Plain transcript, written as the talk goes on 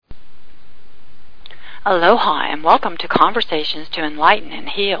Aloha and welcome to Conversations to Enlighten and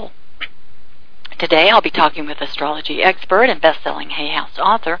Heal. Today I'll be talking with astrology expert and best-selling Hay House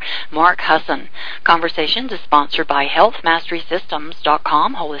author Mark Husson. Conversations is sponsored by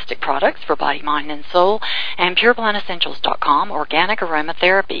HealthMasterySystems.com, holistic products for body, mind, and soul, and PurePlantEssentials.com, organic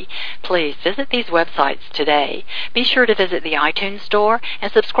aromatherapy. Please visit these websites today. Be sure to visit the iTunes Store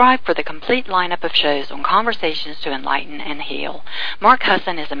and subscribe for the complete lineup of shows on Conversations to Enlighten and Heal. Mark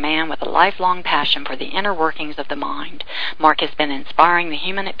Husson is a man with a lifelong passion for the inner workings of the mind. Mark has been inspiring the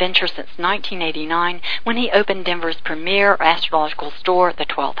human adventure since 1989 when he opened Denver's premier astrological store, the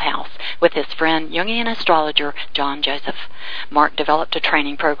 12th House, with his friend Jungian astrologer John Joseph. Mark developed a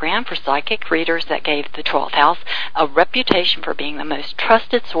training program for psychic readers that gave the 12th House a reputation for being the most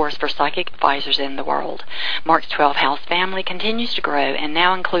trusted source for psychic advisors in the world. Mark's 12th House family continues to grow and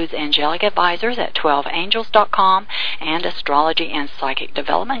now includes angelic advisors at 12angels.com and astrology and psychic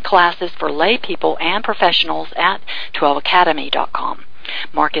development classes for lay people and professionals at 12academy.com.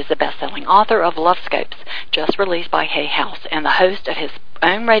 Mark is the best-selling author of Love Scopes, just released by Hay House, and the host of his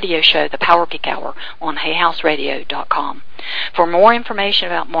own radio show, The Power Peak Hour, on HayHouseRadio.com. For more information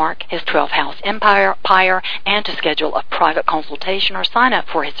about Mark, his 12th House Empire, and to schedule a private consultation or sign up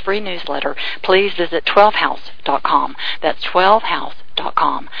for his free newsletter, please visit 12house.com. That's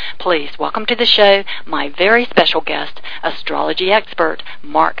 12house.com. Please welcome to the show my very special guest, astrology expert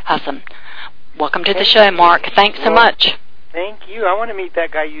Mark Husson. Welcome to the show, Mark. Thanks so much. Thank you. I want to meet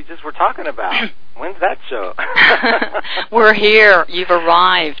that guy you just were talking about. When's that show? We're here. You've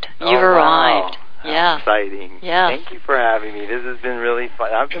arrived. You've arrived. Yes. Exciting. Yes. Thank you for having me. This has been really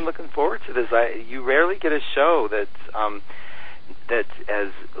fun. I've been looking forward to this. You rarely get a show that's as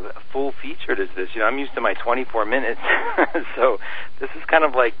full featured as this. You know, I'm used to my 24 minutes, so this is kind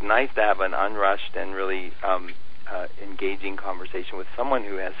of like nice to have an unrushed and really engaging conversation with someone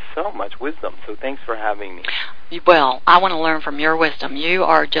who has so much wisdom. So thanks for having me. Well, I want to learn from your wisdom. You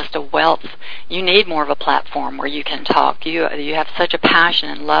are just a wealth. You need more of a platform where you can talk. You have such a passion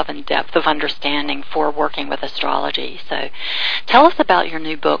and love and depth of understanding for working with astrology. So tell us about your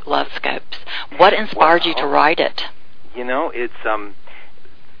new book, Love Scopes. What inspired you to write it? You know, it's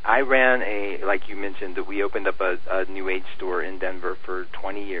I ran like you mentioned, that we opened up a New Age store in Denver for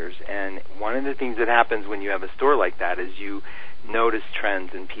 20 years, and one of the things that happens when you have a store like that is you notice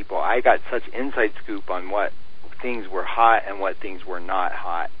trends in people. I got such inside scoop on what things were hot and what things were not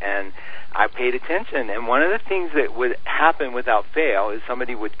hot, and I paid attention, and one of the things that would happen without fail is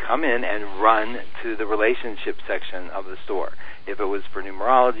somebody would come in and run to the relationship section of the store. If it was for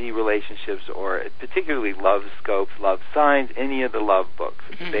numerology, relationships, or particularly love scopes, love signs, any of the love books,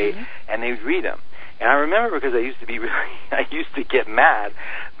 they would read them. And I remember because I used to get mad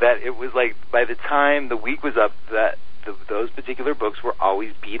that it was like by the time the week was up that those particular books were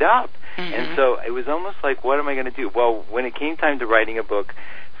always beat up. And so it was almost like, what am I going to do? Well, when it came time to writing a book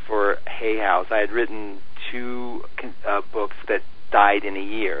for Hay House, I had written 2 books that died in a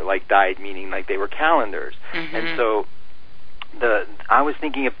year, like died meaning like they were calendars. And so I was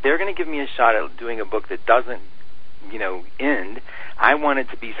thinking, if they're going to give me a shot at doing a book that doesn't, end, I want it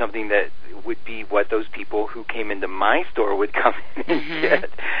to be something that would be what those people who came into my store would come in and get.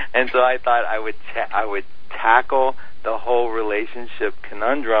 And so I thought I would tackle the whole relationship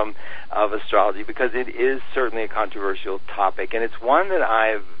conundrum of astrology, because it is certainly a controversial topic, and it's one that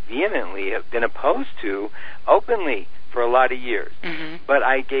I've vehemently have been opposed to openly for a lot of years. But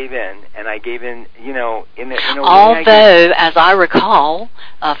I gave in, and I gave in, in a Although, as I recall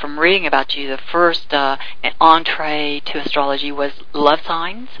from reading about you, the first entree to astrology was Love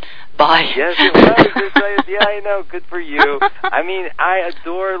Signs by... Yes, it was. Yeah, I know. Good for you. I mean, I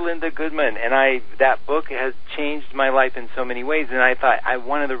adore Linda Goodman, and that book has changed my life in so many ways, and I thought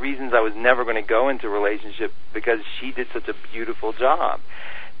one of the reasons I was never going to go into relationship because she did such a beautiful job.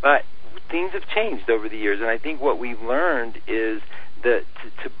 But things have changed over the years, and I think what we've learned is that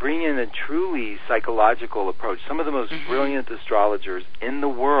to bring in a truly psychological approach. Some of the most brilliant astrologers in the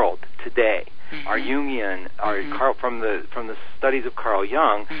world today are Jungian, from the studies of Carl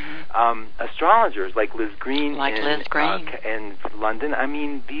Jung, astrologers like Liz Green, in London. I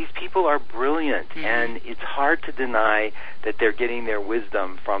mean, these people are brilliant, and it's hard to deny that they're getting their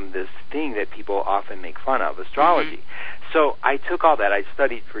wisdom from this thing that people often make fun of, astrology. So I took all that. I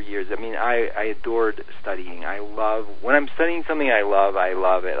studied for years. I mean, I adored studying. When I'm studying something I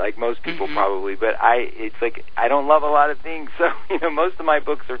love it, like most people probably, but it's like I don't love a lot of things. So, most of my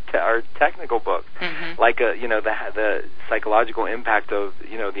books are technical books, like the psychological impact of,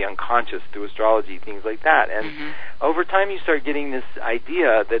 the unconscious through astrology, things like that. And over time you start getting this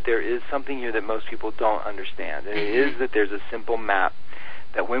idea that there is something here that most people don't understand. And it is that there's a simple map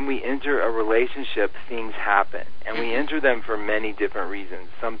that when we enter a relationship, things happen. And we enter them for many different reasons.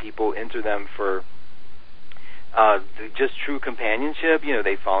 Some people enter them for just true companionship.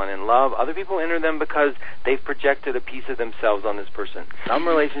 They've fallen in love. Other people enter them because they've projected a piece of themselves on this person. Some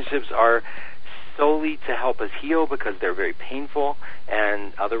relationships are solely to help us heal because they're very painful,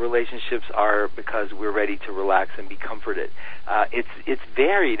 and other relationships are because we're ready to relax and be comforted. It's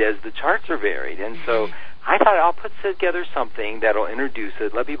varied as the charts are varied, and so I thought I'll put together something that'll introduce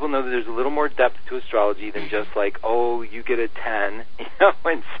it, let people know that there's a little more depth to astrology than just like, oh, you get a 10,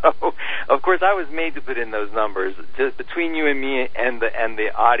 and so, of course, I was made to put in those numbers. Just between you and me and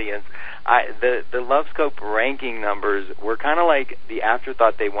the audience, the Love Scope ranking numbers were kind of like the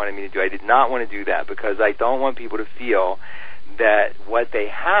afterthought they wanted me to do. I did not want to do that because I don't want people to feel that what they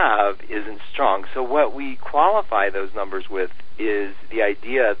have isn't strong. So what we qualify those numbers with is the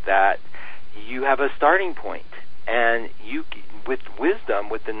idea that you have a starting point, and you, with wisdom,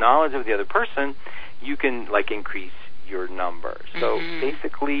 with the knowledge of the other person, you can increase your number. So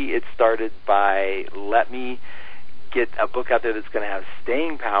basically, it started by, let me get a book out there that's going to have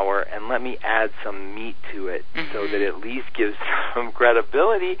staying power, and let me add some meat to it so that it at least gives some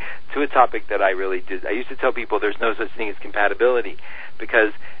credibility to a topic that I really did. I used to tell people there's no such thing as compatibility,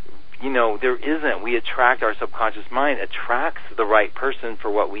 because there isn't. We attract, our subconscious mind attracts the right person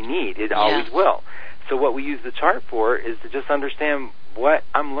for what we need. It always will. So what we use the chart for is to just understand what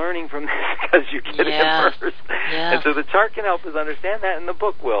I'm learning from this, because you get it first. And so the chart can help us understand that, and the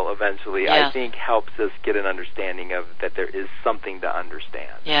book will eventually, I think, helps us get an understanding of that there is something to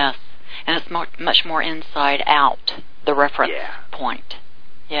understand. Yes, and it's much more inside out, the reference point.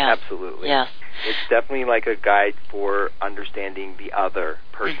 Yes. Absolutely. Yes. It's definitely like a guide for understanding the other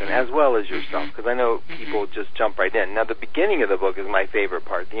person as well as yourself, because I know people just jump right in. Now, the beginning of the book is my favorite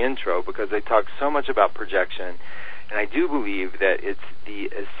part, the intro, because they talk so much about projection, and I do believe that it's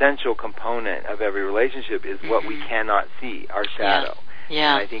the essential component of every relationship is what we cannot see, our shadow.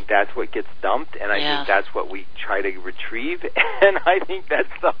 Yeah. And I think that's what gets dumped, and I think that's what we try to retrieve, and I think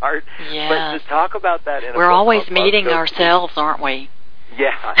that's the heart. But to talk about that in a book, we're always meeting ourselves, aren't we?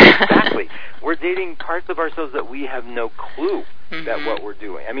 Yeah, exactly. We're dating parts of ourselves that we have no clue that what we're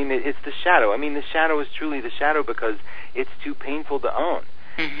doing. I mean, it's the shadow. I mean, the shadow is truly the shadow because it's too painful to own.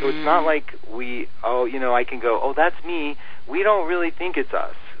 So it's not like I can go, oh, that's me. We don't really think it's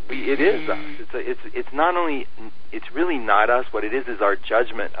us. It is us. It's not only, it's really not us. What it is our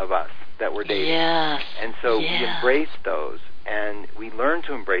judgment of us that we're dating. Yes. And so we embrace those, and we learn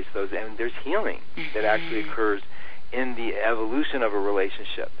to embrace those, and there's healing that actually occurs in the evolution of a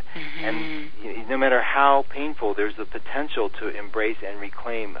relationship. And no matter how painful, there's the potential to embrace and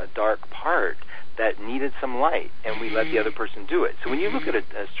reclaim a dark part that needed some light, and we let the other person do it. So when you look at an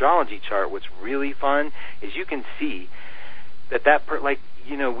astrology chart, what's really fun is you can see that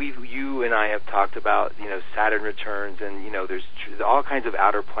you and I have talked about, Saturn returns, and, there's all kinds of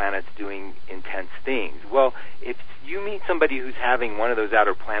outer planets doing intense things. Well, if you meet somebody who's having one of those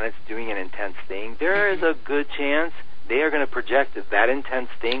outer planets doing an intense thing, there is a good chance they are going to project that intense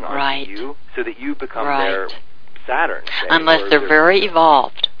thing onto you so that you become their Saturn. Unless they're very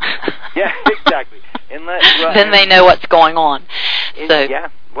evolved. Yeah, exactly. Then they know what's going on.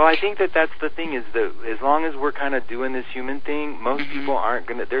 Well, I think that's the thing is that as long as we're kind of doing this human thing, most people aren't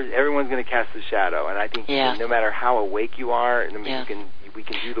going to. Everyone's going to cast a shadow, and I think no matter how awake you are, and we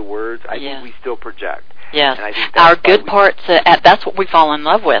can do the words. I think we still project. Yes, and I think our good parts. That's what we fall in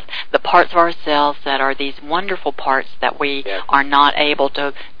love with. The parts of ourselves that are these wonderful parts that we are not able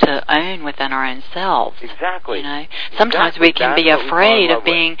to own within our own selves. Exactly. Sometimes we can be afraid of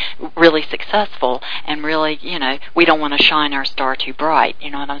being really successful, and really, we don't want to shine our star too bright. You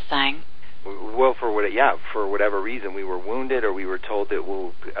know what I'm saying? Well, for whatever reason, we were wounded, or we were told that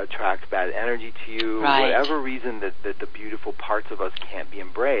we'll attract bad energy to you. Right. Whatever reason that the beautiful parts of us can't be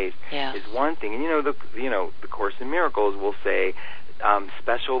embraced is one thing. And the Course in Miracles will say,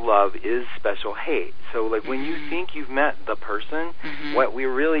 special love is special hate. So, when you think you've met the person, what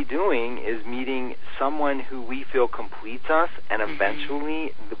we're really doing is meeting someone who we feel completes us, and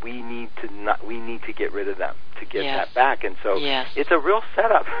eventually we need to get rid of them to get that back. And so it's a real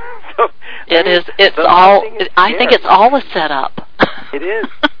setup. It is. It's all. I think it's all a setup. It is.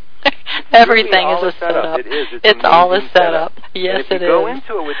 Everything is a setup. It is. It's all a setup. Yes, it is. If you go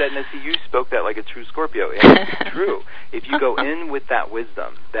into it with that, and see, you spoke that like a true Scorpio. It's true. If you go in with that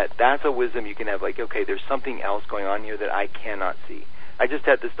wisdom, that's a wisdom you can have. Okay, there's something else going on here that I cannot see. I just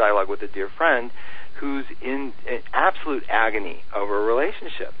had this dialogue with a dear friend who's in absolute agony over a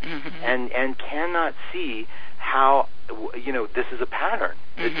relationship, and cannot see how this is a pattern.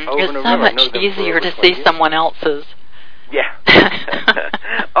 It's over and over. So much easier to see someone else's. Yeah.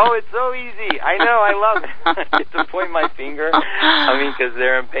 Oh, it's so easy. I know. I love it. I get to point my finger. I mean, because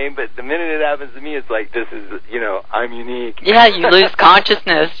they're in pain. But the minute it happens to me, it's like, this is, I'm unique. Yeah, you lose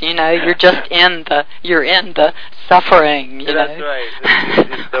consciousness. You're just in the suffering. That's right.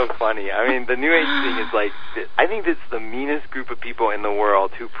 It's so funny. I mean, the New Age thing is like, I think it's the meanest group of people in the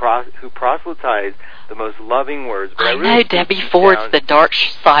world who proselytize the most loving words. But I really know Debbie Ford's The Dark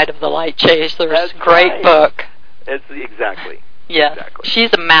Side of the Light Chasers. That's great book. It's exactly. Yes, exactly.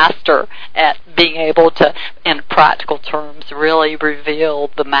 She's a master at being able to, in practical terms, really reveal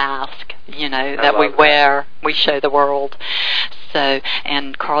the mask, that we wear, we show the world. So,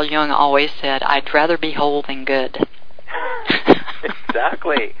 and Carl Jung always said, I'd rather be whole than good.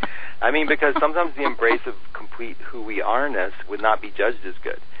 Exactly. I mean, because sometimes the embrace of complete who we are-ness would not be judged as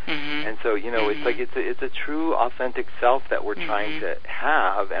good. Mm-hmm. And so, it's like it's a true, authentic self that we're trying to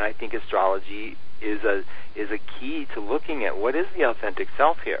have, and I think astrology is a key to looking at what is the authentic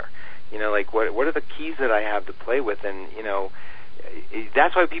self here. Like what are the keys that I have to play with, and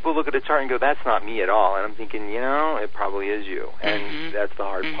that's why people look at a chart and go, that's not me at all. And I'm thinking, it probably is you. And that's the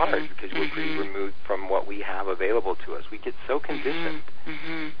hard part, because we're pretty removed from what we have available to us. We get so conditioned.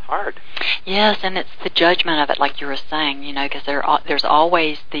 It's hard. Yes, and it's the judgment of it, like you were saying, because there's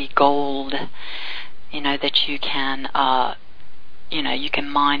always the gold, that you can, you can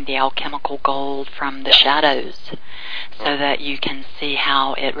mine the alchemical gold from the shadows so that you can see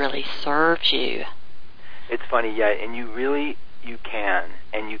how it really serves you. It's funny, and you can,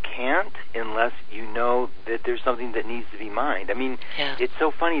 and you can't unless you know that there's something that needs to be mined. I mean, It's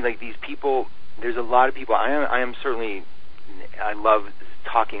so funny, like these people, there's a lot of people, I love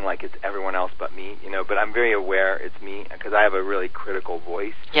talking like it's everyone else but me, but I'm very aware it's me, because I have a really critical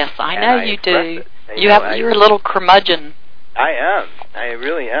voice. Yes, I know you do. You're a little curmudgeon. I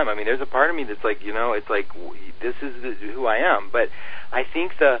really am. I mean, there's a part of me that's like, it's like, this is who I am. But I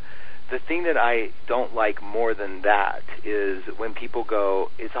think the thing that I don't like more than that is when people go,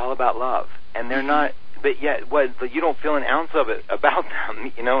 it's all about love. And they're not, but yet, you don't feel an ounce of it about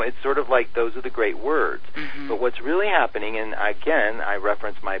them. It's sort of like those are the great words. But what's really happening, and again, I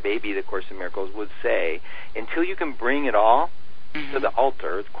reference my baby, The Course in Miracles, would say, until you can bring it all to the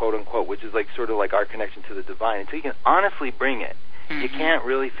altar, quote unquote, which is like sort of like our connection to the divine, until you can honestly bring it, you can't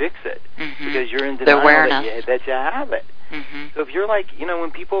really fix it, because you're in denial that you have it. So if you're like,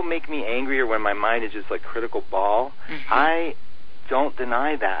 when people make me angry, or when my mind is just like critical ball, I don't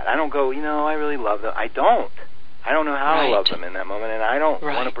deny that. I don't go, I really love them. I don't know how to love them in that moment, and I don't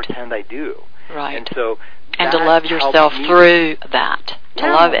want to pretend I do. Right. And so, and to love yourself through that. To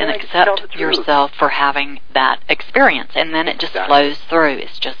love and accept yourself for having that experience. And then it just flows through.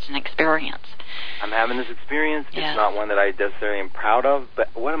 It's just an experience. I'm having this experience. It's not one that I necessarily am proud of, but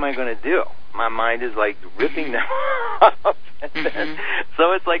what am I going to do? My mind is like ripping them off.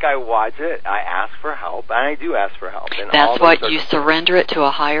 So it's like I watch it, I ask for help, and I do ask for help. And that's what you surrender it to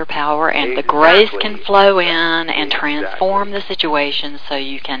a higher power, and the grace can flow in and transform the situation, so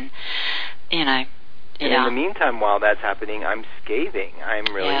you can, And in the meantime, while that's happening, I'm scathing. I'm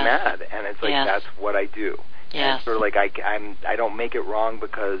really mad, and it's like that's what I do. Yes. It's sort of like I don't make it wrong,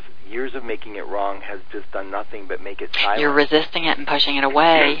 because years of making it wrong has just done nothing but make it silent. You're resisting it and pushing it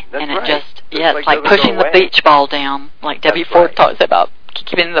away, and right. It just it's like pushing the beach ball down, like Debbie Ford talks about,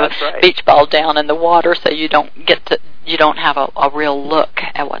 keeping the beach ball down in the water, so you don't have a real look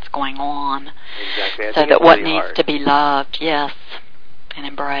at what's going on. Exactly. So that what needs to be loved, and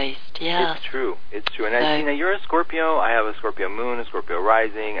embraced, It's true. And you're a Scorpio. I have a Scorpio moon, a Scorpio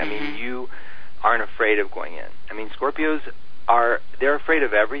rising. I mean, you aren't afraid of going in. I mean, Scorpios they're afraid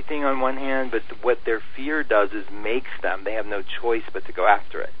of everything on one hand, but what their fear does is makes them, they have no choice but to go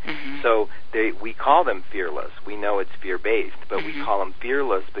after it. So we call them fearless. We know it's fear-based, but we call them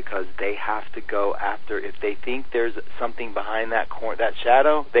fearless because they have to go after, if they think there's something behind that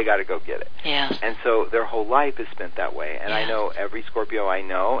shadow, they got to go get it. Yes. And so their whole life is spent that way. And I know every Scorpio I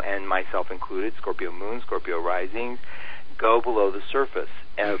know, and myself included, Scorpio moon, Scorpio risings, go below the surface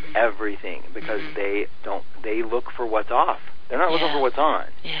of everything, because they look for what's off. They're not looking for what's on.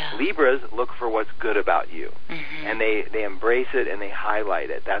 Libras look for what's good about you, and they embrace it and they highlight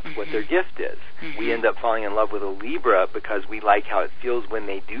it. That's what their gift is. We end up falling in love with a Libra because we like how it feels when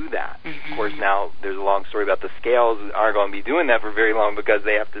they do that. Of course, now there's a long story about the scales aren't going to be doing that for very long, because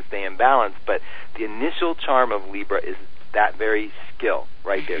they have to stay in balance. But the initial charm of Libra is that very skill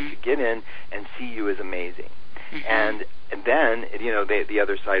right there, to get in and see you as amazing. And then, the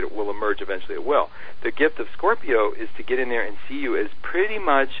other side will emerge eventually. It will. The gift of Scorpio is to get in there and see you as pretty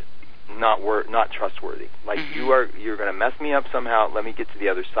much not trustworthy. Like you're going to mess me up somehow. Let me get to the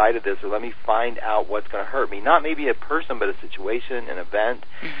other side of this, or let me find out what's going to hurt me. Not maybe a person, but a situation, an event.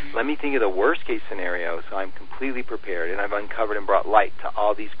 Let me think of the worst case scenario, so I'm completely prepared, and I've uncovered and brought light to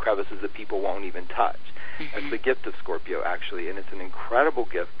all these crevices that people won't even touch. That's the gift of Scorpio, actually, and it's an incredible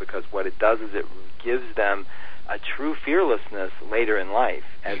gift because what it does is it gives them a true fearlessness later in life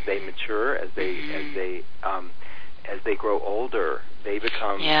as they mature, as they grow older. They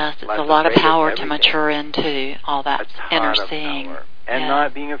become it's less a lot of power to everything. mature into all that inner seeing, and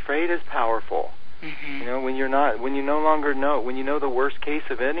not being afraid is powerful. You know, when you no longer know, when you know the worst case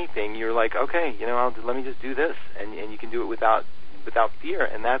of anything, you're like, okay, you know, let me just do this, and you can do it without fear,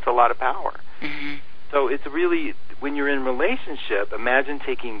 and that's a lot of power. So it's really, when you're in relationship, imagine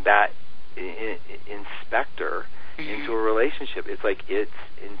taking that inspector into a relationship. It's like, it's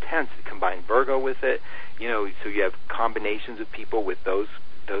intense. Combine Virgo with it, you know, so you have combinations of people with those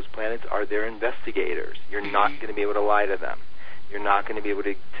planets are their investigators. You're not going to be able to lie to them. You're not going to be able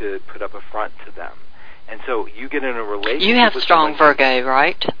to put up a front to them. And so you get in a relationship. You have strong Virgo,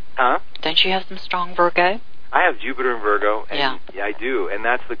 right? Huh? Don't you have some strong Virgo? I have Jupiter in Virgo, and I do, and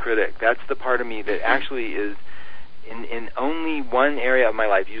that's the critic. That's the part of me that actually is in only one area of my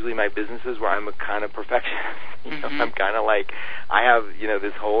life, usually my businesses, where I'm a kind of perfectionist. You know, I'm kind of like, I have, you know,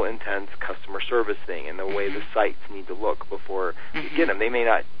 this whole intense customer service thing and the way the sites need to look before you get them. They may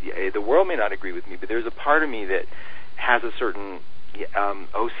not, the world may not agree with me, but there's a part of me that has a certain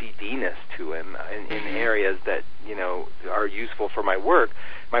OCD-ness to him in areas that, you know, are useful for my work.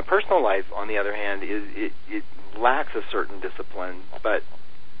 My personal life, on the other hand, it lacks a certain discipline, but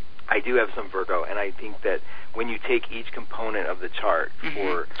I do have some Virgo, and I think that when you take each component of the chart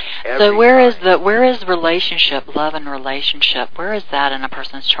for every so where is relationship, love and relationship? Where is that in a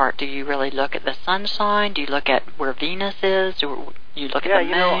person's chart? Do you really look at the sun sign? Do you look at where Venus is? Do you look at the moon?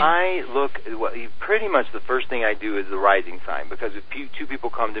 Yeah, you know, I look, pretty much the first thing I do is the rising sign, because if two people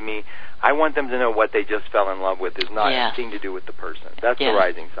come to me, I want them to know what they just fell in love with is not anything to do with the person. That's the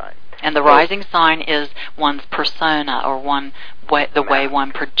rising sign. And the rising sign is one's persona, or the way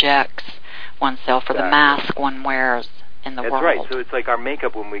one projects oneself, or the mask one wears in the world. That's right. So it's like our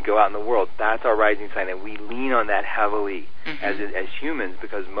makeup when we go out in the world. That's our rising sign, and we lean on that heavily as humans,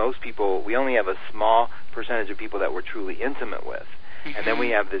 because most people, we only have a small percentage of people that we're truly intimate with. And then we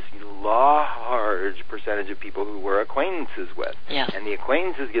have this large percentage of people who we're acquaintances with. And the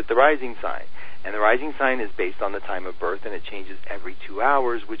acquaintances get the rising sign. And the rising sign is based on the time of birth, and it changes every 2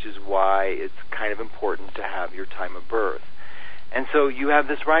 hours, which is why it's kind of important to have your time of birth. And so you have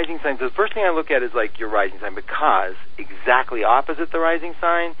this rising sign. So the first thing I look at is like your rising sign, because exactly opposite the rising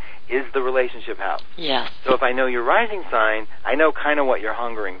sign is the relationship house. So if I know your rising sign, I know kind of what you're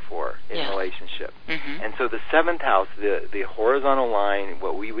hungering for in a relationship. And so the 7th house, the horizontal line,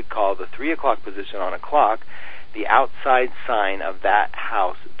 what we would call the 3 o'clock position on a clock, the outside sign of that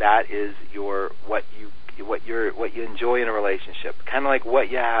house, that is what you enjoy in a relationship, kind of like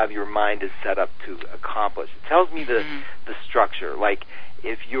what you have your mind is set up to accomplish. It tells me the structure. Like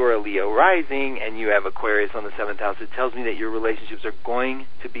if you're a Leo rising and you have Aquarius on the 7th house, it tells me that your relationships are going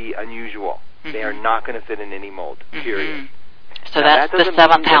to be unusual. They are not going to fit in any mold, period. So now, that's the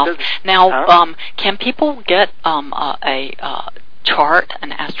 7th house. Now, can people get a chart,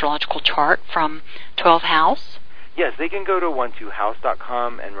 an astrological chart from 12th house? Yes, they can go to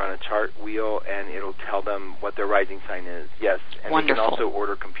 12house.com and run a chart wheel, and it'll tell them what their rising sign is. Yes, and they can also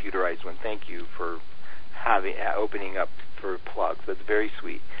order computerized one. Thank you for opening up for plugs. That's very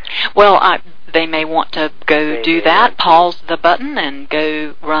sweet. Well, they may want to go do that, pause the button, and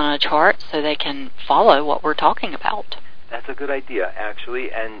go run a chart so they can follow what we're talking about. That's a good idea,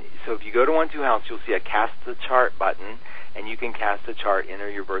 actually. And so if you go to 12house, you'll see a Cast the Chart button, and you can cast a chart, enter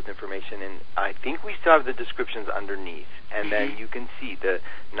your birth information, and I think we still have the descriptions underneath. And then you can see the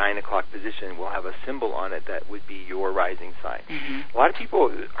 9 o'clock position will have a symbol on it that would be your rising sign. A lot of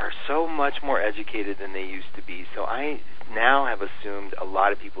people are so much more educated than they used to be, so I now have assumed a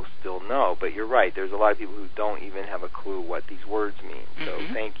lot of people still know, but you're right, there's a lot of people who don't even have a clue what these words mean. So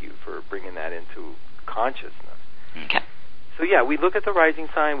thank you for bringing that into consciousness. Okay. So yeah, we look at the rising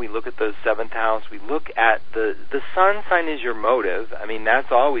sign, we look at the 7th house, we look at the sun sign is your motive. I mean,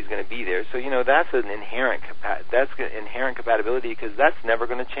 that's always going to be there. So, you know, that's an inherent compatibility, because that's never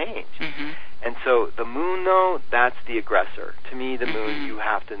going to change. And so the moon, though, that's the aggressor. To me, the moon, you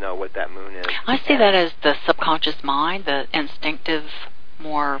have to know what that moon is. I see that as the subconscious mind, the instinctive,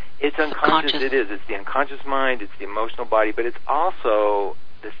 more It's unconscious, it is. It's the unconscious mind, it's the emotional body, but it's also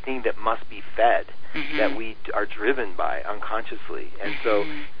this thing that must be fed, that we are driven by unconsciously. And so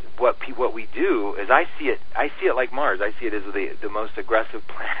what we do is, I see it like Mars. I see it as the most aggressive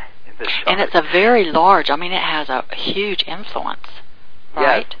planet in the chart. And it's a very large. I mean, it has a huge influence,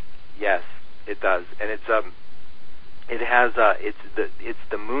 right? Yes, it does, and it's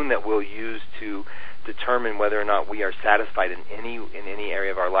the moon that we'll use to determine whether or not we are satisfied in any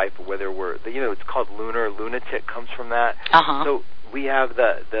area of our life, or whether we're, it's called lunatic comes from that. So we have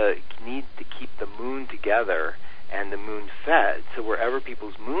the need to keep the moon together and the moon fed. So wherever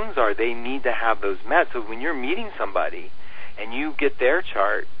people's moons are, they need to have those met. So when you're meeting somebody and you get their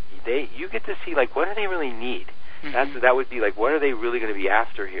chart, you get to see, like, what do they really need? That would be like, what are they really going to be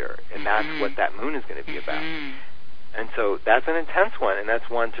after here? And that's what that moon is going to be about. And so that's an intense one, and that's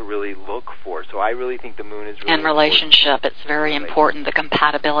one to really look for. So I really think the moon is really important. And relationship, it's very important, the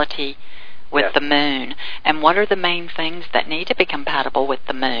compatibility with the moon. And what are the main things that need to be compatible with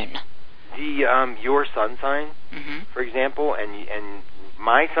the moon? Your sun sign, for example, and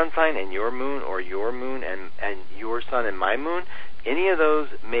my sun sign and your moon, or your moon and your sun and my moon, any of those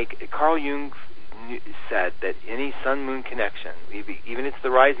make, Carl Jung said that any sun-moon connection, even it's the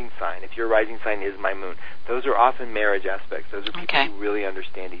rising sign, if your rising sign is my moon, those are often marriage aspects. Those are people who really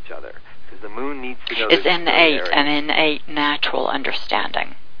understand each other. Because the moon needs to know... It's an innate natural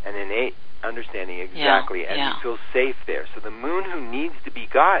understanding. An innate understanding, exactly. And you feel safe there. So the moon who needs to be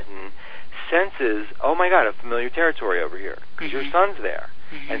gotten senses, oh my God, a familiar territory over here, because your sun's there.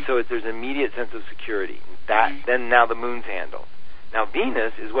 And so there's an immediate sense of security. Then now the moon's handled. Now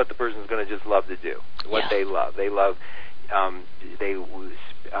Venus is what the person's going to just love to do, what they love. They love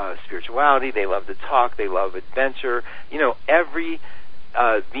spirituality, they love to talk, they love adventure. Every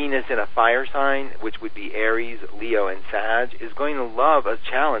Venus in a fire sign, which would be Aries, Leo, and Sag, is going to love a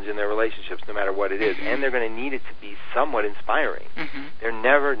challenge in their relationships no matter what it is, and they're going to need it to be somewhat inspiring. They're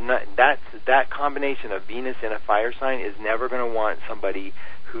never, that combination of Venus in a fire sign is never going to want somebody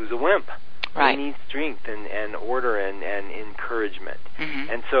who's a wimp. They need strength and order and encouragement.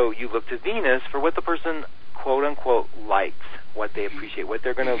 And so you look to Venus for what the person, quote unquote, likes, what they appreciate, what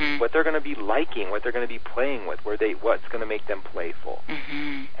they're going to be liking, what they're going to be playing with, what's going to make them playful.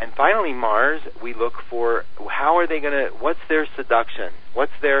 And finally, Mars, we look for how are they going to, what's their seduction,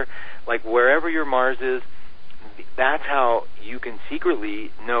 what's their, like, wherever your Mars is, that's how you can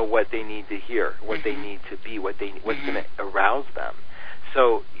secretly know what they need to hear, what they need to be, what's going to arouse them.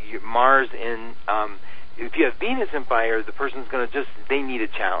 So Mars in, if you have Venus in fire, the person's going to they need a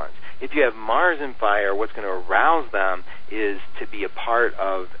challenge. If you have Mars in fire, what's going to arouse them is to be a part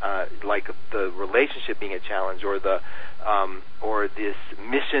of, like the relationship being a challenge, or or this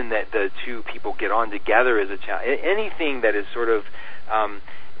mission that the two people get on together is a challenge. Anything that is sort of,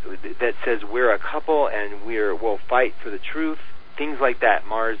 that says we're a couple and we'll fight for the truth. Things like that,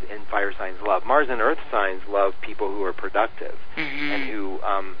 Mars and fire signs love. Mars and earth signs love people who are productive and who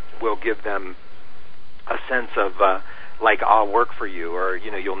will give them a sense of, like, I'll work for you, or,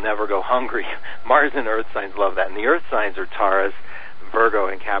 you'll never go hungry. Mars and earth signs love that. And the earth signs are Taurus, Virgo,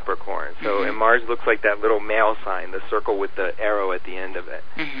 and Capricorn. So, and Mars looks like that little male sign, the circle with the arrow at the end of it.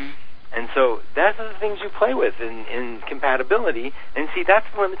 And so that's the things you play with in compatibility. And see, that's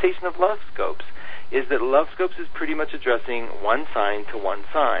the limitation of love scopes, is that love scopes is pretty much addressing one sign to one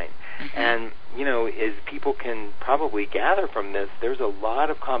sign. And, as people can probably gather from this, there's a lot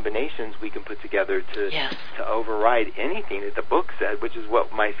of combinations we can put together to override anything that the book said, which is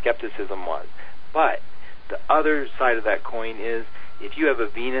what my skepticism was. But the other side of that coin is, if you have a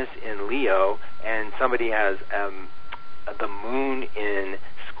Venus in Leo and somebody has the moon in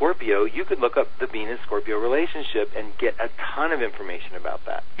Scorpio, you could look up the Venus-Scorpio relationship and get a ton of information about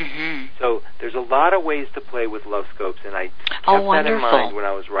that. So there's a lot of ways to play with love scopes, and I kept that in mind when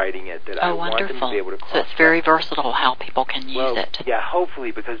I was writing it, that I want them to be able to cross. So it's very versatile how people can use it. Yeah,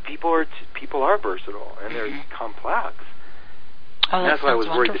 hopefully, because people are versatile, and they're complex. And that's why I was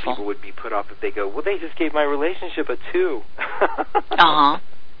worried that people would be put off if they go, well, they just gave my relationship a 2.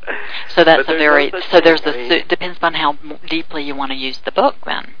 So that's depends on how deeply you want to use the book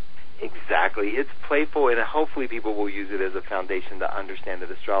then. Exactly. It's playful, and hopefully people will use it as a foundation to understand that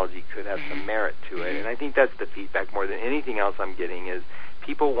astrology could have some merit to it. And I think that's the feedback more than anything else I'm getting, is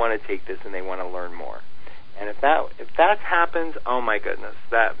people want to take this and they want to learn more. And if that happens, oh my goodness,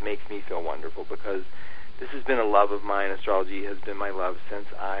 that makes me feel wonderful, because this has been a love of mine. Astrology has been my love since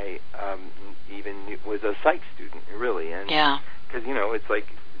I was a psych student, really. And because, it's like,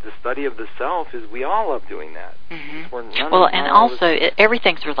 the study of the self is, we all love doing that. Well, and also,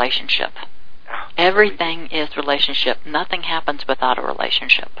 everything's relationship. Everything is relationship. Nothing happens without a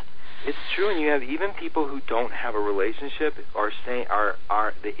relationship. It's true, and you have even people who don't have a relationship are saying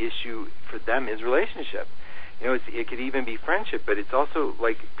the issue for them is relationship. It could even be friendship, but it's also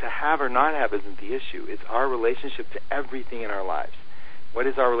like to have or not have isn't the issue. It's our relationship to everything in our lives. what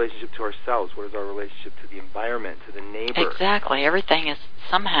is our relationship to ourselves? What is our relationship to the environment, to the neighbor? Exactly. Everything is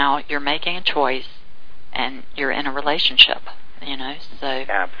somehow you're making a choice, and you're in a relationship. So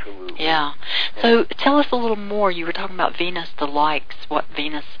absolutely. Yeah. So tell us a little more. You were talking about Venus, the likes, what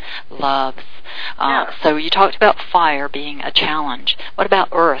Venus loves. So you talked about fire being a challenge. What about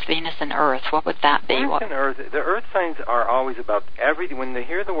Earth, Venus and Earth? What would that be? Venus and Earth. The Earth signs are always about everything. When they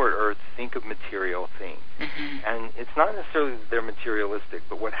hear the word Earth, think of material things. Mm-hmm. And it's not necessarily that they're materialistic,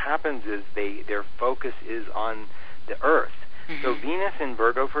 but what happens is their focus is on the Earth. Mm-hmm. So Venus in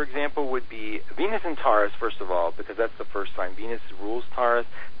Virgo, for example, would be Venus in Taurus, first of all, because that's the first sign. Venus rules Taurus.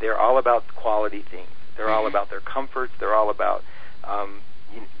 They're all about quality things. They're all about their comforts. They're all about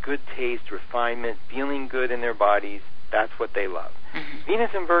good taste, refinement, feeling good in their bodies. That's what they love. Mm-hmm.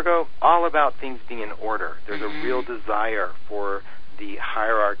 Venus in Virgo, all about things being in order. There's a real desire for the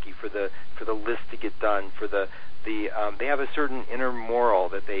hierarchy, for the list to get done, for they have a certain inner moral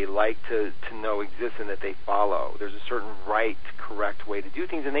that they like to know exists and that they follow. There's a certain right, correct way to do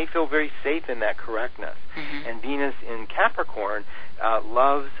things, and they feel very safe in that correctness. Mm-hmm. And Venus in Capricorn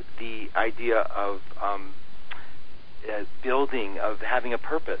loves the idea of building, of having a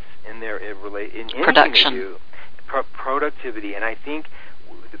purpose in anything production. They do. Productivity. And I think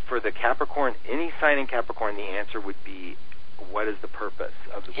for the Capricorn, any sign in Capricorn, the answer would be, what is the purpose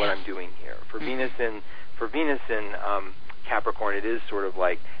of what I'm doing here? For Venus in Capricorn, it is sort of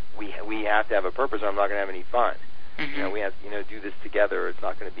like we have to have a purpose, or I'm not going to have any fun. Mm-hmm. We have do this together. It's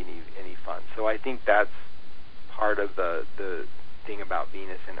not going to be any fun. So I think that's part of the thing about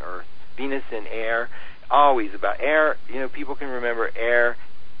Venus and Earth. Venus in Air, always about air. People can remember air.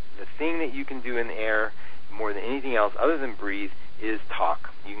 The thing that you can do in air more than anything else, other than breathe, is talk.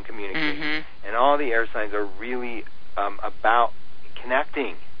 You can communicate, and all the air signs are really about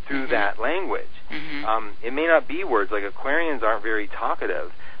connecting through that language. It may not be words. Like Aquarians aren't very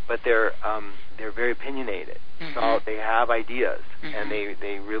talkative, but they're very opinionated. So they have ideas, and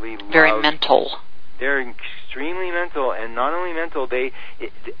they really very mental. They're extremely mental, and not only mental.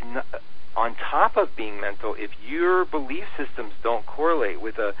 On top of being mental, if your belief systems don't correlate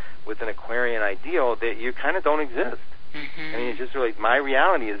with an Aquarian ideal, that you kind of don't exist. I mean, it's just really, my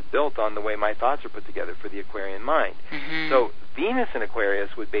reality is built on the way my thoughts are put together for the Aquarian mind. So Venus in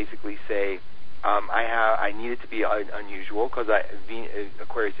Aquarius would basically say, I need it to be unusual because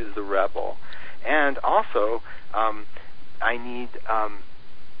Aquarius is the rebel, and also I need.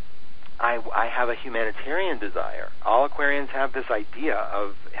 I have a humanitarian desire. All Aquarians have this idea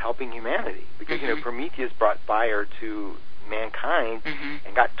of helping humanity because Prometheus brought fire to mankind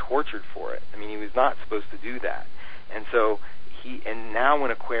and got tortured for it. I mean, he was not supposed to do that. And so now when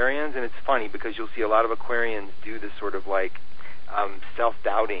Aquarians, and it's funny because you'll see a lot of Aquarians do this sort of like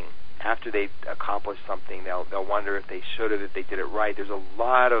self-doubting after they've accomplished something. They'll wonder if they should have, if they did it right. There's a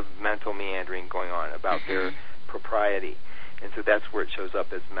lot of mental meandering going on about their propriety. And so that's where it shows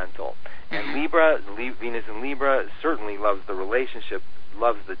up as mental. And Venus in Libra certainly loves the relationship,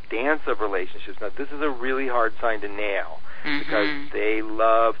 loves the dance of relationships. Now, this is a really hard sign to nail because they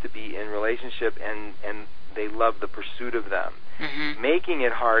love to be in relationship and they love the pursuit of them, making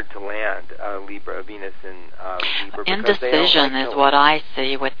it hard to land Venus in Libra. Indecision is what I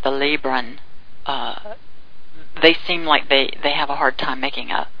see with the Libran. They seem like they have a hard time making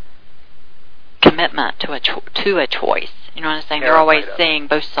a commitment to a choice. You know what I'm saying? They're always seeing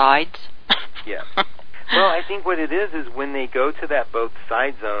both sides. Yeah. Well, I think what it is when they go to that both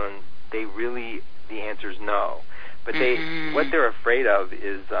side zone, the answer is no. But what they're afraid of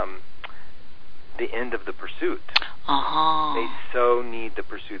is the end of the pursuit. They so need the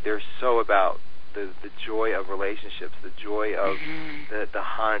pursuit. They're so about the joy of relationships, the joy of the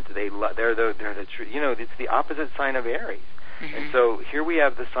hunt. They're the it's the opposite sign of Aries. And so here we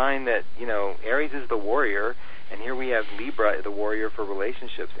have the sign that Aries is the warrior, and here we have Libra, the warrior for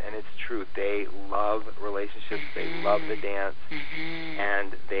relationships. And it's true, they love relationships, they love the dance,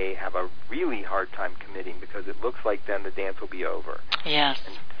 and they have a really hard time committing because it looks like then the dance will be over. Yes.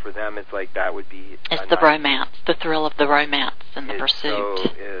 And for them, it's like that would be. It's the romance, the thrill of the romance and the pursuit.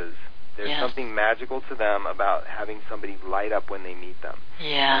 So is. There's something magical to them about having somebody light up when they meet them.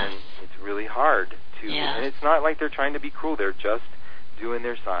 Yes. And it's really hard to, and it's not like they're trying to be cruel, they're just doing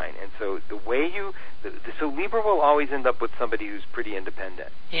their sign. And so so Libra will always end up with somebody who's pretty independent.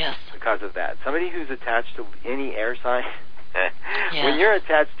 Yes. Because of that. Somebody who's attached to any air sign. When you're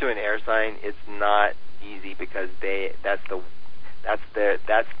attached to an air sign, it's not easy because that's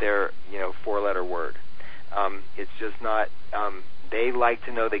their four-letter word. It's just not. They like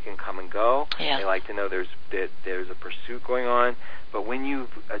to know they can come and go. Yeah. They like to know there's a pursuit going on. But when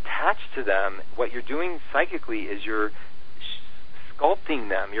you've attached to them, what you're doing psychically is you're sculpting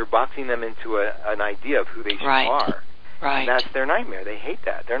them. You're boxing them into an idea of who they are. Right. And that's their nightmare. They hate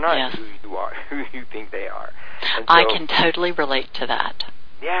that. They're not who you are, who you think they are. And so, I can totally relate to that.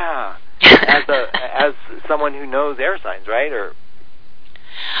 Yeah. As someone who knows air signs, right? Or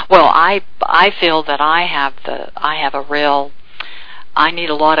well, I feel that I need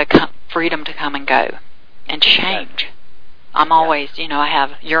a lot of freedom to come and go and change. I'm always, I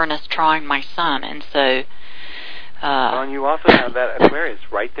have Uranus trine my sun, and so. And you also have that Aquarius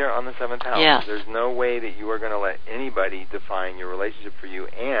right there on the 7th house. Yes. There's no way that you are going to let anybody define your relationship for you,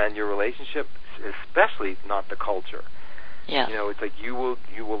 and your relationship, especially not the culture. Yes. It's like you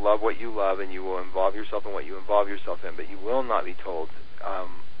will love what you love, and you will involve yourself in what you involve yourself in, but you will not be told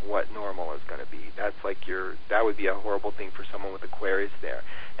what normal is going to be. That's like that would be a horrible thing for someone with Aquarius there.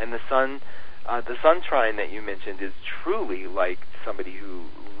 And the sun trine that you mentioned is truly like somebody who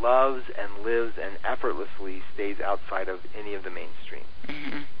loves and lives and effortlessly stays outside of any of the mainstream.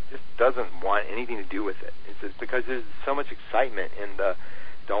 Mm-hmm. Just doesn't want anything to do with it. It's just because there's so much excitement in the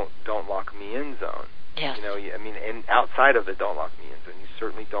don't lock me in zone. Yes. And outside of the don't lock me in zone, you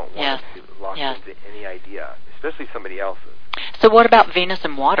certainly don't want to lock into any idea, especially somebody else's. So what about Venus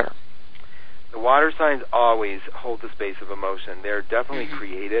and water? The water signs always hold the space of emotion. They're definitely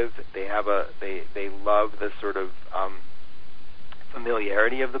creative. They have they love the sort of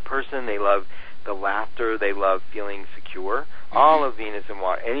familiarity of the person. They love the laughter. They love feeling secure. All of Venus and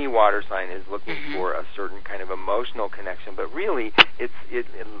water, any water sign is looking for a certain kind of emotional connection, but really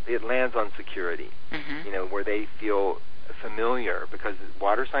it lands on security. Where they feel familiar, because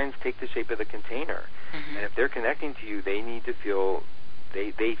water signs take the shape of the container, and if they're connecting to you, they need to feel.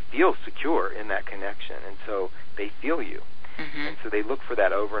 They feel secure in that connection, and so they feel you. And so they look for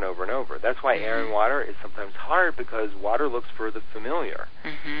that over and over and over. That's why air and water is sometimes hard, because water looks for the familiar,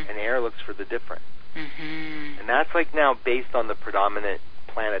 and air looks for the different. And that's like now based on the predominant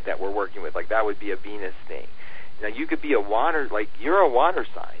planet that we're working with. Like that would be a Venus thing. Now you could be a water, like you're a water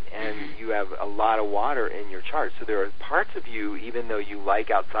sign, and you have a lot of water in your chart. So there are parts of you, even though you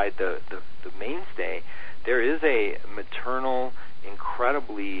like outside the mainstay, there is a maternal,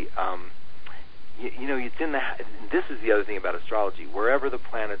 incredibly, it's in the. This is the other thing about astrology. Wherever the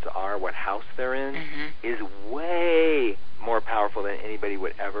planets are, what house they're in, is way more powerful than anybody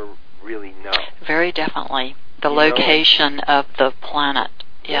would ever really know. Very definitely, the location of the planet.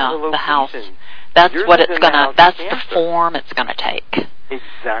 The house. That's what it's gonna. That's the form it's gonna take.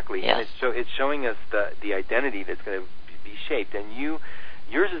 Exactly. Yes. And it's showing us the identity that's going to be shaped. And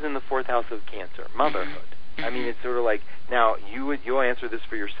yours is in the 4th house of Cancer, motherhood. I mean, it's sort of like, now you'll answer this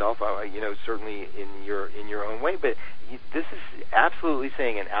for yourself, certainly in your own way, but this is absolutely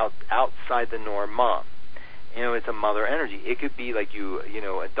saying an outside the norm mom. It's a mother energy. It could be like you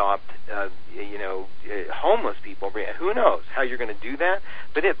adopt homeless people. Who knows how you're going to do that?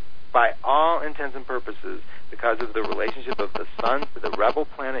 But it, by all intents and purposes, because of the relationship of the sun to the rebel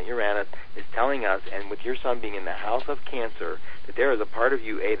planet Uranus, is telling us, and with your sun being in the house of Cancer, that there is a part of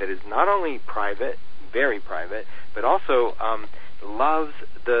you, that is not only private, very private, but also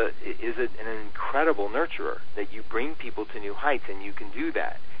is an incredible nurturer, that you bring people to new heights, and you can do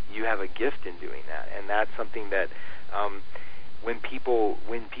that. You have a gift in doing that, and that's something that when people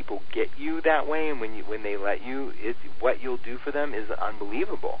get you that way, and when they let you, what you'll do for them is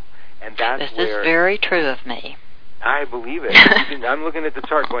unbelievable. And that's this is very true of me. I believe it. I'm looking at the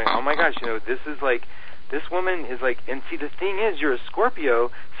chart going, oh my gosh, this is like, this woman is like, and see, the thing is, you're a Scorpio,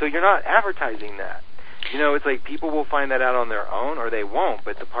 so you're not advertising that. It's like people will find that out on their own, or they won't,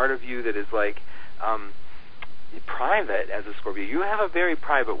 but the part of you that is like private as a Scorpio, you have a very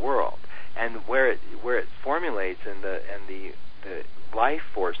private world, and where it formulates, and the life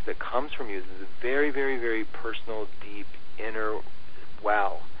force that comes from you is a very, very, very personal, deep inner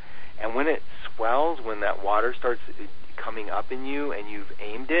well. And when it swells, when that water starts coming up in you and you've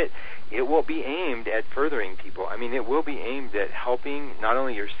aimed it, it will be aimed at furthering people. I mean, it will be aimed at helping not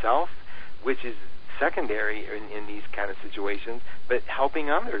only yourself, which is secondary in these kind of situations, but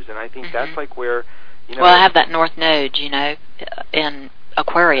helping others. And I think that's like where, Well, I have that North Node, in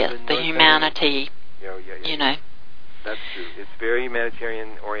Aquarius, the humanity, That's true. It's very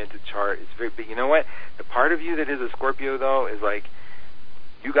humanitarian-oriented chart. It's very, but you know what? The part of you that is a Scorpio, though, is like,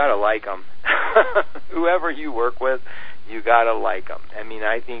 you gotta like them. Whoever you work with, you gotta like them. I mean,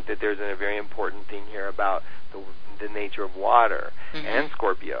 I think that there's a very important thing here about the nature of water and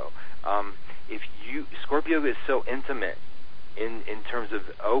Scorpio. Scorpio is so intimate in terms of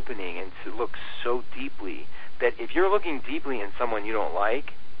opening and to look so deeply, that if you're looking deeply in someone you don't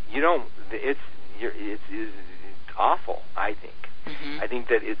like, it's awful, I think. I think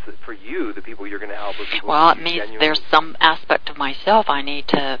that it's for you, the people you're going to help are people. Well, it means there's some aspect of myself I need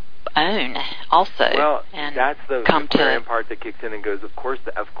to own also. Well, and that's the Aquarian part that kicks in and goes, of course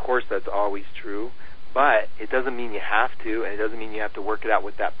that's always true, but it doesn't mean you have to, and it doesn't mean you have to work it out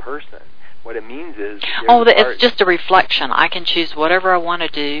with that person. What it means is... it's just a reflection. I can choose whatever I want to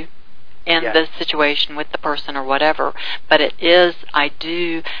do in the situation with the person or whatever, but I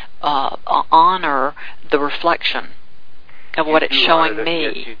do honor the reflection of what it's showing me.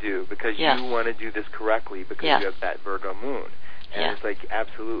 Yes, you do, because you want to do this correctly, because you have that Virgo moon. And it's like,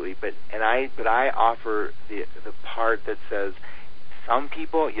 absolutely. But I offer the part that says, some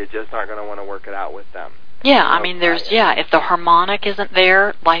people, you just aren't going to want to work it out with them. Yeah, I mean, if the harmonic isn't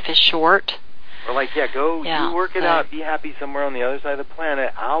there, life is short. Or you work it out, be happy somewhere on the other side of the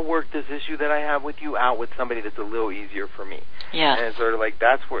planet. I'll work this issue that I have with you out with somebody that's a little easier for me. Yeah. And it's sort of like,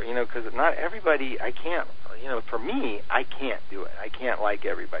 that's where, because not everybody, I can't, for me, I can't do it. I can't like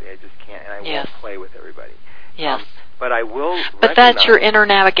everybody. I just can't, and I won't play with everybody. Yes. But I will. But that's your inner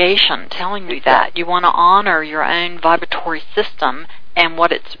navigation telling you that. You want to honor your own vibratory system and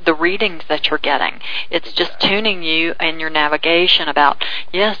the readings that you're getting. It's just tuning you in your navigation about,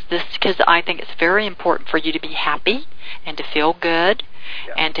 because I think it's very important for you to be happy and to feel good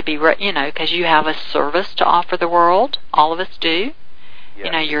and to be, because you have a service to offer the world. All of us do.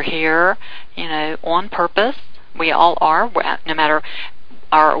 Yeah. You're here, on purpose. We all are, no matter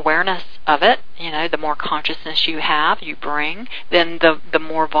our awareness of it. The more consciousness you have, you bring, then the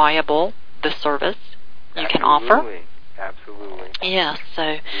more viable the service you can offer. Absolutely. Yeah.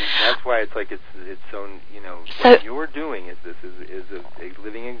 So that's why it's like it's so what you're doing is a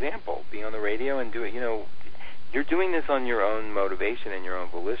living example. Be on the radio and do it. You're doing this on your own motivation and your own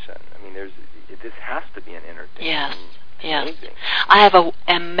volition. I mean, this has to be an inner thing. Yes. Yes. I have an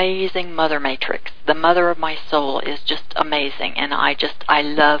amazing mother matrix. The mother of my soul is just amazing, and I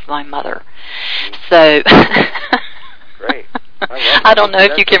love my mother. So great. I don't know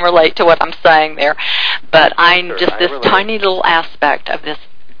if you can relate to what I'm saying there, but I'm just this tiny little aspect of this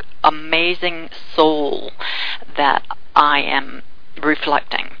amazing soul that I am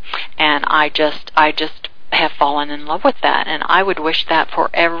reflecting, and I just have fallen in love with that, and I would wish that for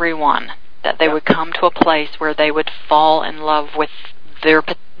everyone, that they would come to a place where they would fall in love with the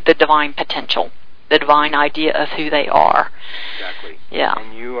divine potential, the divine idea of who they are. Exactly. Yeah.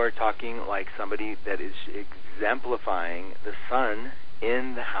 And you are talking like somebody that is exemplifying the sun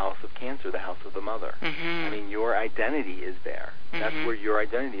in the house of Cancer, the house of the mother. Mm-hmm. I mean, your identity is there. Mm-hmm. That's where your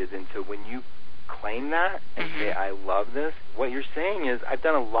identity is. And so when you claim that and say, I love this, what you're saying is, I've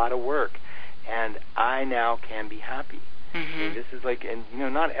done a lot of work, and I now can be happy. Mm-hmm. I mean, this is like, and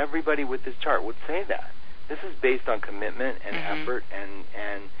not everybody with this chart would say that. This is based on commitment and effort and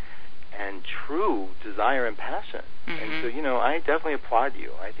true desire and passion. And so, I definitely applaud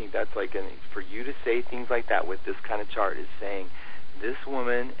you. I think that's like, for you to say things like that with this kind of chart is saying, this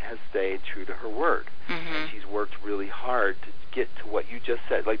woman has stayed true to her word. And she's worked really hard to get to what you just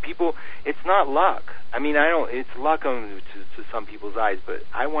said. Like, people, it's not luck. I mean, it's luck to some people's eyes, but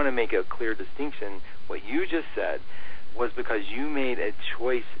I want to make a clear distinction. What you just said was because you made a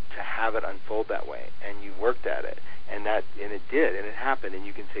choice to have it unfold that way, and you worked at it, and it did, and it happened, and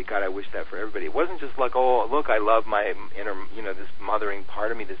you can say, God, I wish that for everybody. It wasn't just like, oh, look, I love my inner, this mothering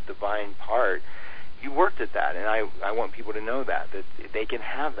part of me, this divine part. You worked at that, and I want people to know that they can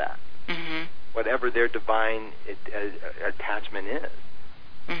have that, whatever their divine attachment is.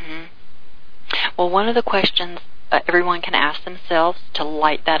 Well, one of the questions everyone can ask themselves to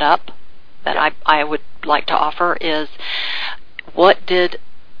light that up, that I would like to offer, is, what did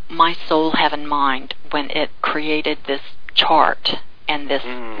my soul have in mind when it created this chart and this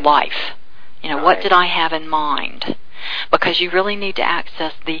life? What did I have in mind? Because you really need to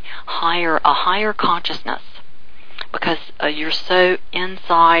access a higher consciousness, because you're so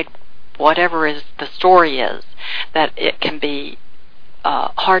inside whatever is the story is that it can be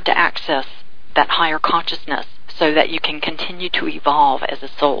hard to access that higher consciousness so that you can continue to evolve as a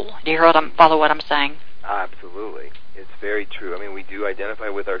soul. Do you follow what I'm saying? Absolutely. It's very true. I mean, we do identify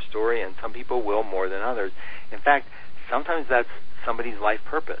with our story, and some people will more than others. In fact, sometimes that's somebody's life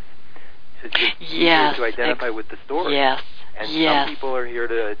purpose, to identify with the story. Yes. And some people are here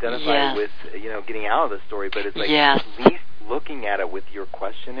to identify with, getting out of the story, but it's like at least looking at it with your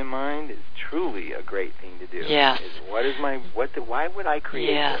question in mind is truly a great thing to do. Yes. Why would I create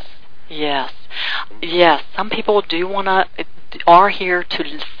this? Yes. Yes. Some people are here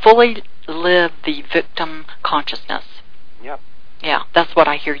to fully live the victim consciousness. Yep. Yeah, that's what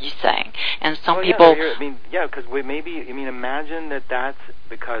I hear you saying. And some Yeah, people... because imagine that's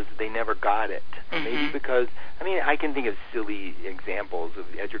because they never got it. Or maybe because, I can think of silly examples of,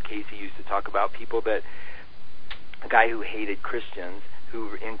 Edgar Cayce used to talk about people that, a guy who hated Christians,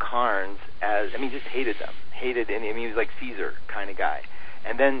 who incarns as, just hated them. And he was like Caesar kind of guy.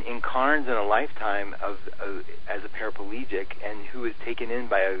 And then incarns in a lifetime as a paraplegic, and who is taken in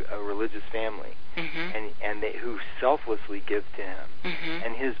by a religious family, who selflessly give to him.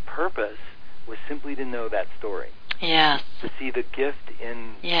 And his purpose was simply to know that story. Yes. To see the gift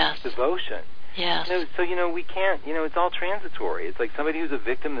in devotion. Yes. So we can't. It's all transitory. It's like somebody who's a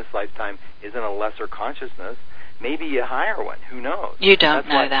victim this lifetime is in a lesser consciousness, maybe a higher one. Who knows? You don't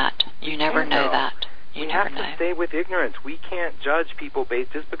know that. You never know that. We have to stay with ignorance. We can't judge people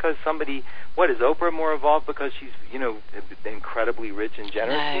based just because somebody. What is Oprah more evolved because she's incredibly rich and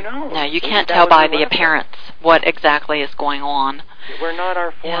generous? No, you can't tell by the appearance what exactly is going on. We're not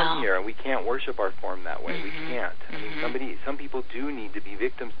our form here, and we can't worship our form that way. We can't. Some people do need to be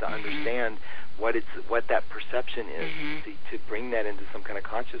victims to understand what that perception is, to bring that into some kind of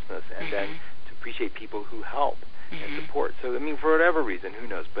consciousness, and then to appreciate people who help and support. So, for whatever reason, who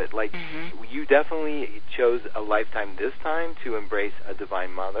knows? But, you definitely chose a lifetime this time to embrace a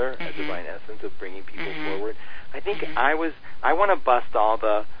divine mother, a divine essence of bringing people forward. I think I want to bust up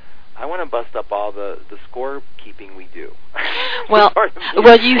all the scorekeeping we do. Well,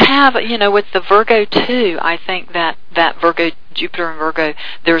 you have, with the Virgo too, I think that Virgo, Jupiter and Virgo,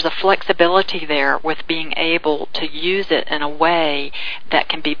 there's a flexibility there with being able to use it in a way that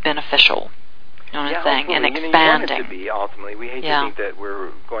can be beneficial. You know what I'm saying? And expanding. You want it to be, ultimately. We hate to think that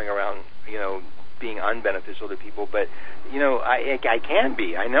we're going around, being unbeneficial to people, but, I can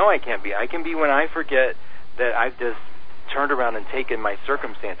be. I know I can be. I can be when I forget that I've just turned around and taken my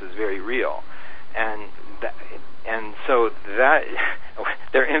circumstances very real. And so that,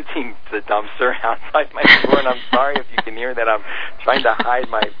 they're emptying the dumpster outside my door, and I'm sorry if you can hear that. I'm trying to hide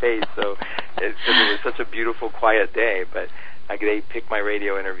my face, so it was such a beautiful, quiet day, but they picked my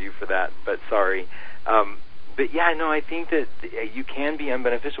radio interview for that, but sorry. I think that you can be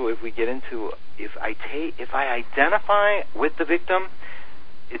unbeneficial if we get into, if I identify with the victim,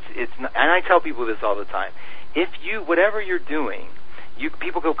 it's not, and I tell people this all the time. If whatever you're doing,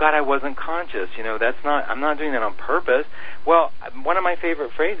 people go, God, I wasn't conscious. I'm not doing that on purpose. Well, one of my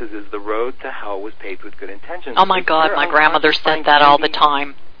favorite phrases is the road to hell was paved with good intentions. Oh my God, my grandmother said that all the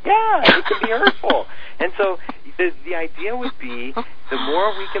time. Yeah, it can be hurtful. And so the idea would be the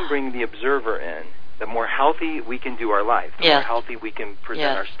more we can bring the observer in, the more healthy we can do our life, the more healthy we can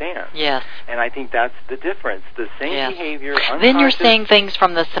present our stance. Yes. And I think that's the difference. The same behavior, unconscious. Then you're seeing things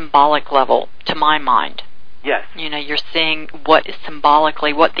from the symbolic level, to my mind. Yes. You're seeing what is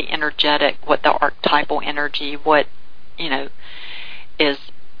symbolically, what the energetic, what the archetypal energy, what, is,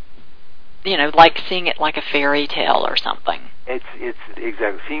 like seeing it like a fairy tale or something. It's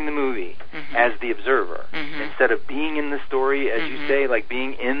exactly seeing the movie as the observer instead of being in the story, as you say, like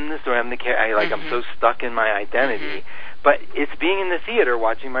being in the story. I'm so stuck in my identity, but it's being in the theater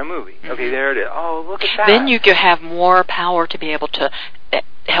watching my movie. Okay, there it is. Oh, look at that. Then you could have more power to be able to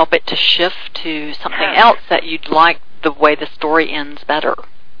help it to shift to something else that you'd like, the way the story ends better.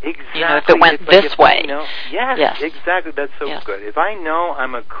 Exactly. If it went this way. Yes, exactly. That's so good. If I know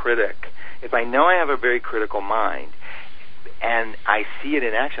I'm a critic, if I know I have a very critical mind, and I see it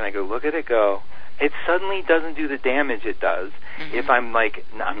in action, I go, look at it go. It suddenly doesn't do the damage it does if I'm like,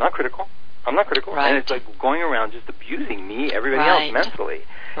 no, I'm not critical. Right. And it's like going around just abusing me, everybody else mentally.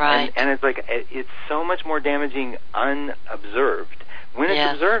 Right. And it's like, it's so much more damaging unobserved. When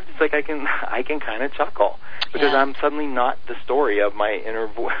it's observed, it's like I can kind of chuckle because I'm suddenly not the story of my inner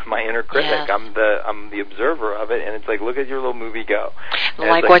critic. I'm the observer of it, and it's like, look at your little movie go.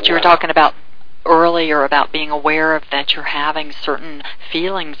 Like what you were talking about earlier about being aware of that you're having certain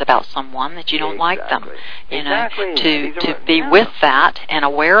feelings about someone that you don't like them. To be with that and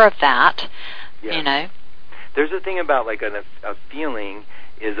aware of that. There's a thing about like a feeling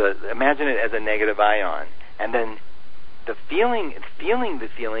is imagine it as a negative ion, and then the feeling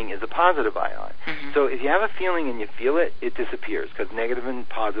is a positive ion. So if you have a feeling and you feel it, it disappears because negative and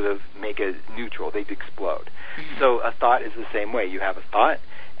positive make it neutral. They explode. So a thought is the same way. You have a thought,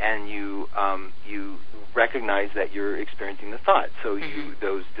 and you recognize that you're experiencing the thought. So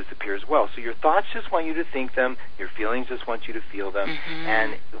those disappear as well. So your thoughts just want you to think them. Your feelings just want you to feel them.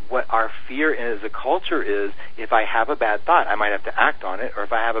 And what our fear as a culture is, if I have a bad thought, I might have to act on it. Or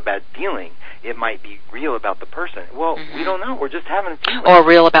if I have a bad feeling, it might be real about the person. Well, we We don't know. We're just having a feeling. Or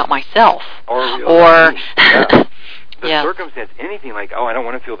real about myself. Or real about me. Yeah. The yeah. circumstance, anything like, oh, I don't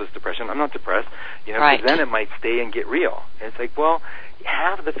want to feel this depression. I'm not depressed. You know, right. because then it might stay and get real. And it's like, well,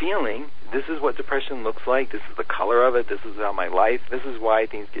 have the feeling. This is what depression looks like. This is the color of it. This is how my life. This is why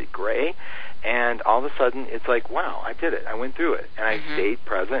things get gray. And all of a sudden, it's like, wow, I did it. I went through it. And I stayed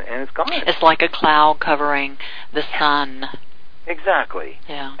present, and it's gone. It's like a cloud covering the sun. Exactly.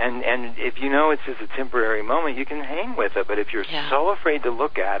 Yeah. And if you know it's just a temporary moment, you can hang with it. But if you're so afraid to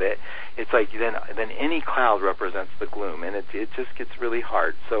look at it, it's like then any cloud represents the gloom, and it just gets really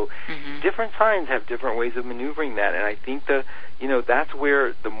hard. So different signs have different ways of maneuvering that, and I think that's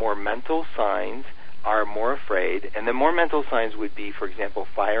where the more mental signs are more afraid, and the more mental signs would be, for example,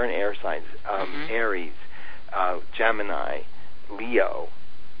 fire and air signs, Aries, Gemini, Leo,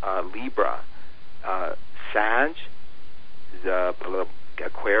 Libra, Sag,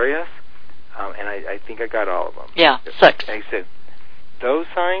 Aquarius, and I think I got all of them. Yeah, 6. I said those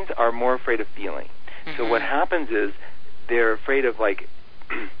signs are more afraid of feeling. So what happens is they're afraid of the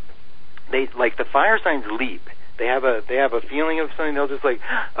fire signs leap. They have a feeling of something. They'll just like,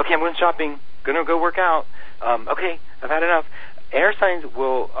 okay, I'm going shopping, gonna go work out. Okay, I've had enough. Air signs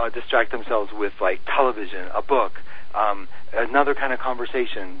will distract themselves with like television, a book, another kind of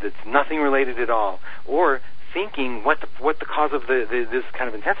conversation that's nothing related at all, or thinking what the cause of this kind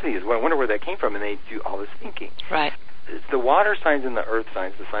of intensity is. Well, I wonder where that came from, and they do all this thinking. Right. The water signs and the earth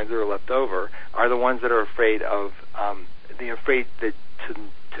signs, the signs that are left over, are the ones that are afraid of. They're afraid that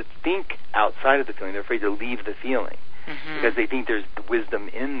to think outside of the feeling. They're afraid to leave the feeling because they think there's wisdom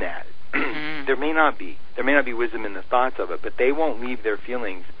in that. There may not be. There may not be wisdom in the thoughts of it, but they won't leave their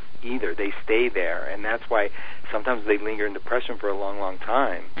feelings either. They stay there, and that's why sometimes they linger in depression for a long, long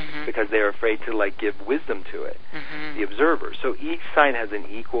time because they're afraid to give wisdom to it, the observer. So each side has an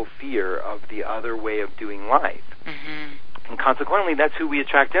equal fear of the other way of doing life. And consequently, that's who we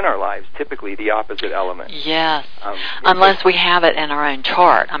attract in our lives, typically the opposite element. Yes, unless we have it in our own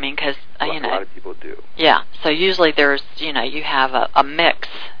chart. I mean, because, a lot of people do. Yeah, so usually there's, you have a mix,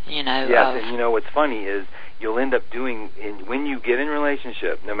 Yes, and what's funny is you'll end up doing, when you get in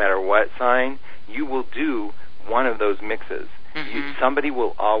relationship, no matter what sign, you will do one of those mixes. Somebody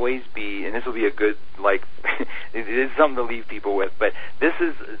will always be, and this will be a good, it is something to leave people with, but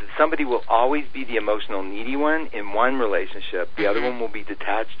somebody will always be the emotional needy one in one relationship. The other one will be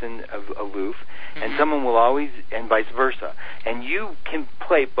detached and aloof, and someone will always, and vice versa. And you can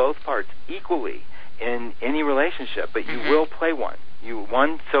play both parts equally in any relationship, but you will play one.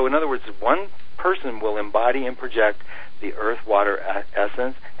 So in other words, one person will embody and project the earth-water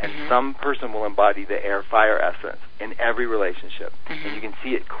essence, and some person will embody the air-fire essence in every relationship. And you can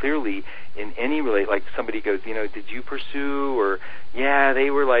see it clearly in any like somebody goes, did you pursue, or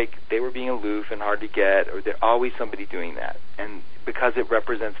they were being aloof and hard to get, or there's always somebody doing that. And because it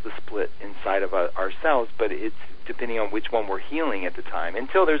represents the split inside of ourselves, but it's depending on which one we're healing at the time,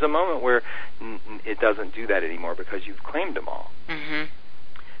 until there's a moment where it doesn't do that anymore because you've claimed them all.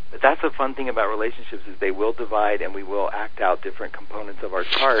 But that's the fun thing about relationships is they will divide and we will act out different components of our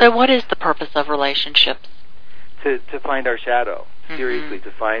chart. So what is the purpose of relationships? To find our shadow, seriously,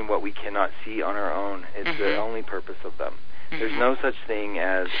 to find what we cannot see on our own. It's the only purpose of them. There's no such thing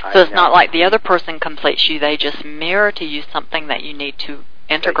as... So it's not like the other person completes you. They just mirror to you something that you need to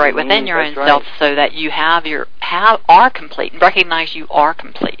integrate within your own self so that you are complete and recognize you are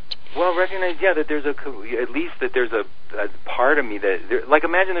complete. Well, recognize, that there's at least that there's a part of me that,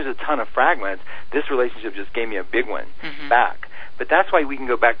 imagine there's a ton of fragments. This relationship just gave me a big one back. But that's why we can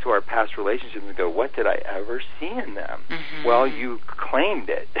go back to our past relationships and go, what did I ever see in them? Well, you claimed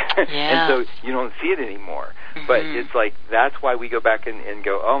it. And so you don't see it anymore. But it's that's why we go back and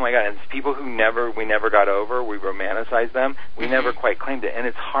go, oh my God, and it's people who we never got over, we romanticize them, we never quite claimed it. And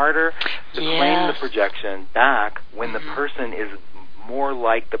it's harder to claim the projection back when the person is more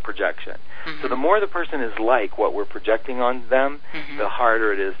like the projection. So the more the person is like what we're projecting on them, the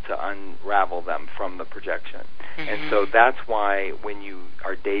harder it is to unravel them from the projection. And so that's why when you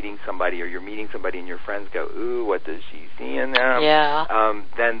are dating somebody or you're meeting somebody and your friends go, ooh, what does she see in them?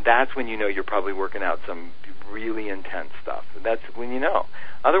 Then that's when you know you're probably working out some really intense stuff. That's when you know.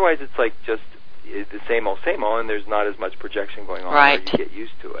 Otherwise, it's just the same old, and there's not as much projection going on. Right. You get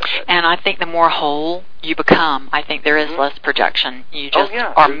used to it. And I think the more whole you become, I think there is less projection. You just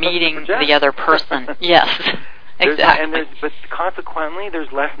are meeting the other person. Yes, exactly. But consequently,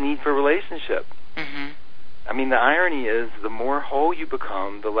 there's less need for relationship. I mean, the irony is the more whole you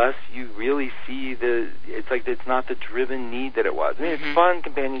become, the less you really see it's not the driven need that it was. I mean, it's fun,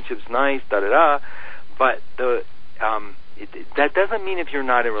 companionship's nice, but that doesn't mean if you're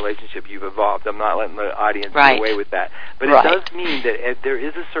not in a relationship you've evolved. I'm not letting the audience Right. get away with that. But Right. it does mean that there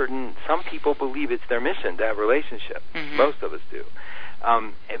is a certain, some people believe it's their mission to have a relationship. Mm-hmm. Most of us do.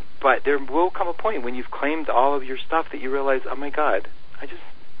 But there will come a point when you've claimed all of your stuff that you realize, oh my God, I just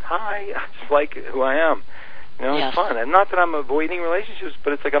like who I am. You know, Yes. It's fun. And not that I'm avoiding relationships,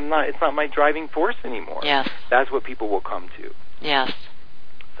 but it's like it's not my driving force anymore. Yes. That's what people will come to. Yes.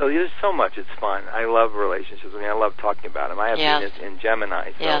 So there's so much. It's fun. I love relationships. I mean, I love talking about them. I have Yes. Venus in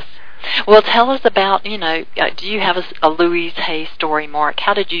Gemini. So. Yes. Well, tell us about, do you have a Louise Hay story, Mark?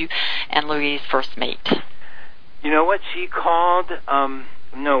 How did you and Louise first meet? You know what? She called,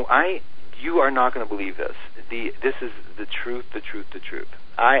 you are not going to believe this. This is the truth, the truth, the truth.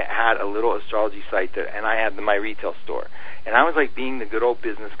 I had a little astrology site and I had my retail store. And I was like being the good old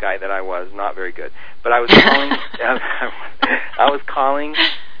business guy that I was, not very good. But I was calling, I was calling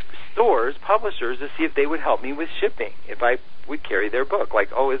stores, publishers, to see if they would help me with shipping, if I would carry their book. Like,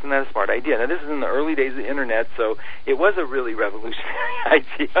 oh, isn't that a smart idea? Now, this is in the early days of the Internet, so it was a really revolutionary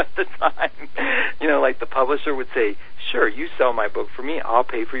idea at the time. Like the publisher would say, sure, you sell my book for me, I'll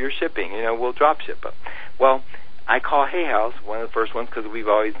pay for your shipping. We'll drop ship it. Well, I call Hay House, one of the first ones, because we've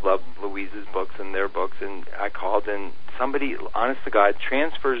always loved Louise's books and their books, and I called, and somebody, honest to God,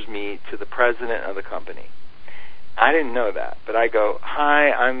 transfers me to the president of the company. I didn't know that, but I go,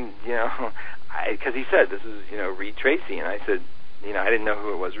 hi, I'm, because he said, this is, Reed Tracy, and I said, I didn't know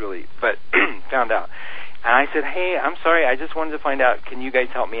who it was really, but found out. And I said, hey, I'm sorry, I just wanted to find out, can you guys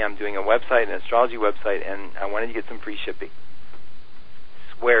help me? I'm doing a website, an astrology website, and I wanted to get some free shipping.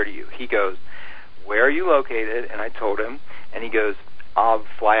 Swear to you. He goes, where are you located? And I told him, and he goes, I'll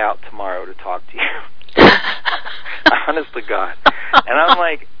fly out tomorrow to talk to you. Honest to God. And I'm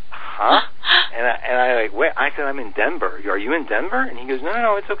like, huh? And I like, wait. I said, I'm in Denver. Are you in Denver? And he goes,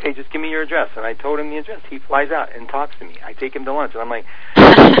 no, it's okay. Just give me your address. And I told him the address. He flies out and talks to me. I take him to lunch, and I'm like,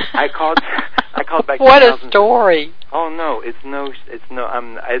 I called back. What a story! Oh no, it's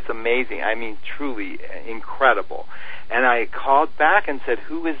amazing. I mean, truly incredible. And I called back and said,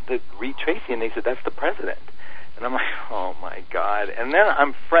 who is the Reed Tracy? And they said, that's the president. And I'm like, oh my God. And then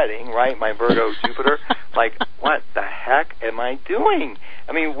I'm fretting, right, my Virgo Jupiter, like, what the heck am I doing?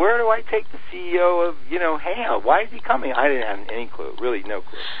 I mean, where do I take the CEO of, Hay House? Why is he coming? I didn't have any clue, really no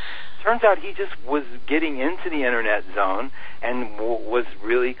clue. Turns out he just was getting into the Internet zone and was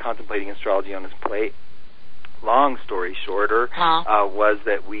really contemplating astrology on his plate. Long story shorter, was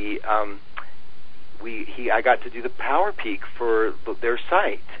that I got to do the Power Peak for their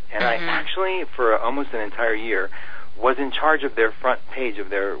site, and I actually, for almost an entire year, was in charge of their front page of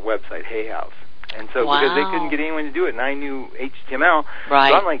their website, Hay House. And so because they couldn't get anyone to do it, and I knew HTML, right.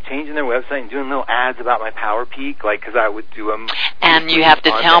 So I'm like changing their website and doing little ads about my Power Peak, like because I would do them. And you have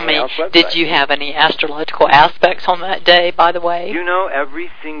to tell me, did you have any astrological aspects on that day, by the way? Every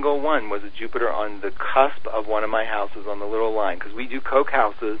single one was a Jupiter on the cusp of one of my houses on the little line, because we do Coke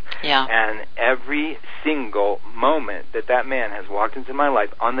houses, and every single moment that man has walked into my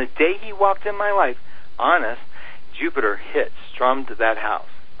life, on the day he walked in my life, honest, Jupiter strummed that house.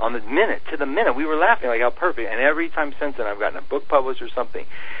 On the minute, we were laughing like how perfect. And every time since then, I've gotten a book published or something.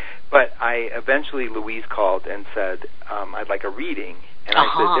 But eventually Louise called and said, I'd like a reading. And I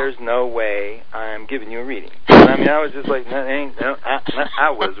said, there's no way I'm giving you a reading. And I was just like, no,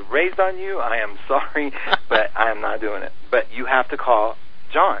 I was raised on you. I am sorry, but I am not doing it. But you have to call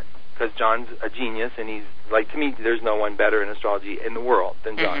John, because John's a genius, and he's, like, to me, there's no one better in astrology in the world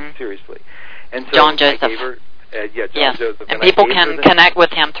than John, seriously. And so John Joseph. I gave her... John Joseph. And people can connect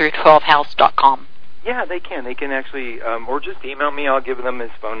with him through 12house.com. Yeah, they can. They can actually, or just email me. I'll give them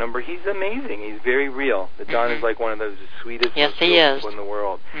his phone number. He's amazing. He's very real. John is like one of those sweetest people in the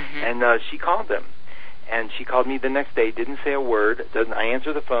world. And she called him. And she called me the next day, didn't say a word. I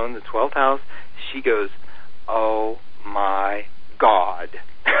answer the phone, the 12th house. She goes, oh, my God.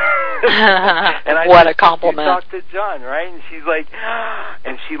 And what a compliment. You talked to John, right? And she's like,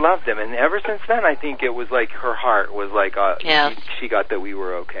 and she loved him. And ever since then, I think it was like her heart was like, she got that we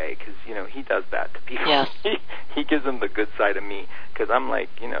were okay, because, he does that to people. Yes. He gives them the good side of me, because I'm like,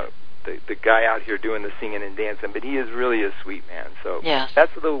 the guy out here doing the singing and dancing, but he is really a sweet man. So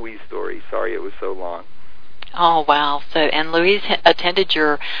that's the Louise story. Sorry it was so long. Oh, wow. So, and Louise attended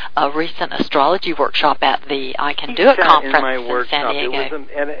your recent astrology workshop at the I Can Do It conference in my workshop. San Diego.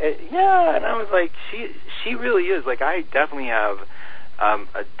 And I was like, she really is. Like, I definitely have an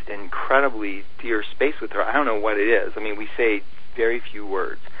incredibly dear space with her. I don't know what it is. I mean, we say very few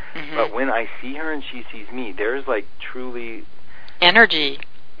words. But when I see her and she sees me, there's like truly... energy.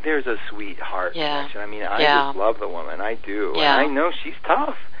 There's a sweetheart connection. I mean, I just love the woman. I do. Yeah. And I know she's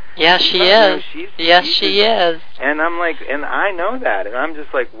tough. Yes, she is. Yes, she is. And I'm like, and I know that, and I'm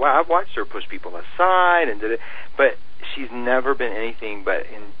just like, wow, I've watched her push people aside and did it, but she's never been anything but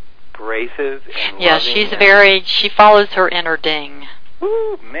abrasive and loving. She follows her inner ding.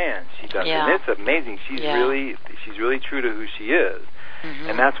 Woo, man, she does. Yeah. And it's amazing. She's really true to who she is. Mm-hmm.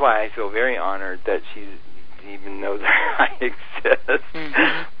 And that's why I feel very honored that she even knows I exist.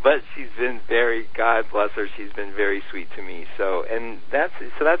 Mm-hmm. But she's been God bless her, she's been very sweet to me. So that's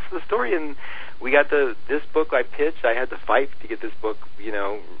the story. And we got this book I pitched. I had to fight to get this book,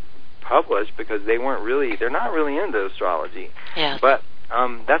 published because they're not really into astrology. Yes. But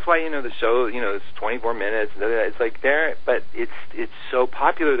that's why the show it's 24 minutes. It's like but it's so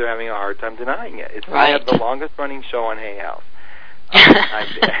popular they're having a hard time denying it. It's right. I have the longest running show on Hay House.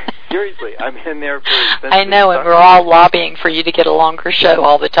 Seriously, I'm in there for. I know, and we're all lobbying for you to get a longer show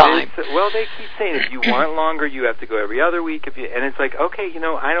all the time. Well, they keep saying if you want longer, you have to go every other week. And it's like, okay,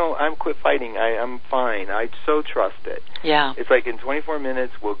 I'm quit fighting. I'm fine. I so trust it. Yeah. It's like in 24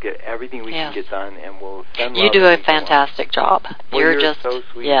 minutes, we'll get everything we can get done, and we'll send. You do a fantastic job. You're just so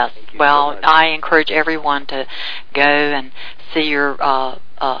sweet. Yes. Thank you well, so much. I encourage everyone to go and see your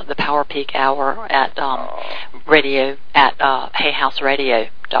the Power Peak Hour at radio at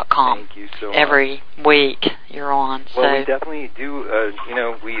hayhouseradio.com. Thank you so much. Every week you're on. Well, we definitely do.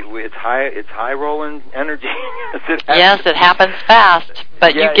 It's high rolling energy. Yes, it happens fast,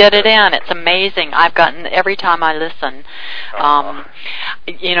 but you get it in. It's amazing. I've gotten every time I listen.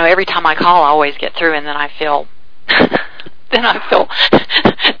 Every time I call, I always get through, and then I feel. Then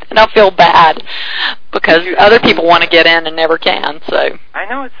I feel bad because other people want to get in and never can. So I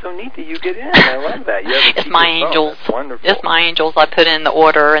know it's so neat that you get in. I love that. It's my angels. That's wonderful. It's my angels. I put in the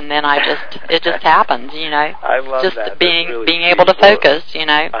order, and then it just happens. I love just that. being really being able to focus.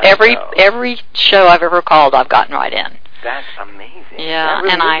 Every show I've ever called, I've gotten right in. That's amazing. Yeah, that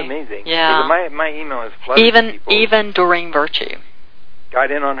really is amazing. Yeah, my email is flooded with people. Even during Virtue. Got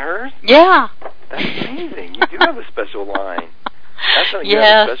in on hers? Yeah. That's amazing. You do have a special line. You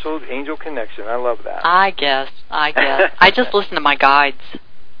have a special angel connection. I love that. I guess. I just listen to my guides.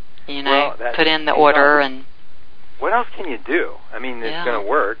 Put in the order and. What else can you do? I mean, it's going to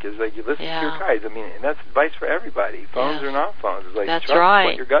work. Is like you listen to your guides. I mean, and that's advice for everybody. Phones or not phones. It's like that's trust right.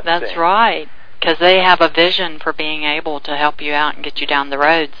 What your gut's That's saying. right. Because they have a vision for being able to help you out and get you down the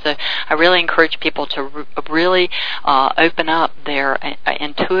road. So I really encourage people to really open up their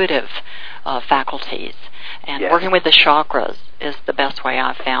intuitive faculties. And working with the chakras is the best way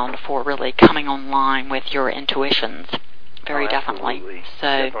I've found for really coming online with your intuitions. Very definitely. Absolutely. So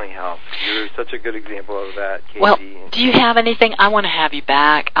definitely helps. You're such a good example of that, Katie. Well, do you have anything? I want to have you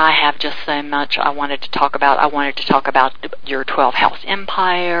back. I have just so much I wanted to talk about. I wanted to talk about your 12-house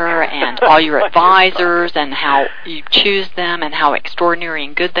empire and all your advisors and how you choose them and how extraordinary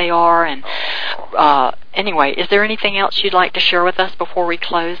and good they are. And anyway, is there anything else you'd like to share with us before we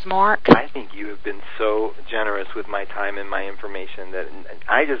close, Mark? I think you have been so generous with my time and my information that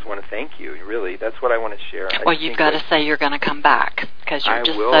I just want to thank you. Really, that's what I want to share. Well, you've got to say you're going to come back because you're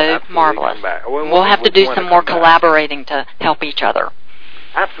just so marvelous. Come back. We'll have to do some more collaborating to help each other.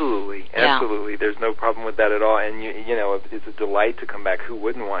 Absolutely. There's no problem with that at all. And it's a delight to come back. Who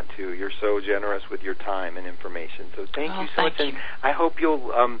wouldn't want to? You're so generous with your time and information. So thank you so much. And I hope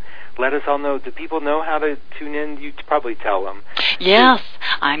you'll let us all know. Do people know how to tune in? You probably tell them. Yes,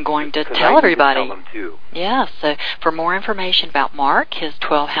 I'm going to tell everybody. Tell them too. Yes. So for more information about Mark, his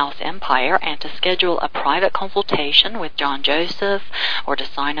 12-house empire, and to schedule a private consultation with John Joseph, or to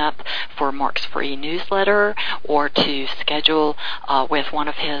sign up for Mark's free newsletter, or to schedule with one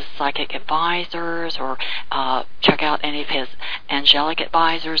of his psychic advisors, or check out any of his angelic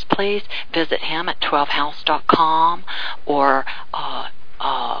advisors, please visit him at 12house.com or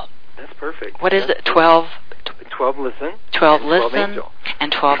that's perfect. What is it? 12 Listen. 12 Listen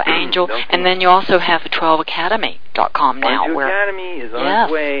and 12 Angel. And then you also have 12academy.com now. Angel Academy is on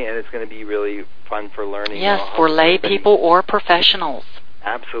its way, and it's going to be really fun for learning. Yes, for lay people or professionals.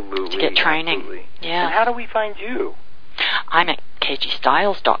 Absolutely. To get training. Absolutely. Yeah. And how do we find you? I'm at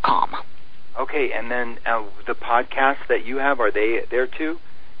kgstyles.com. Okay, and then the podcasts that you have, are they there too?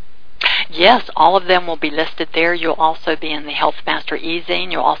 Yes, all of them will be listed there. You'll also be in the Health Master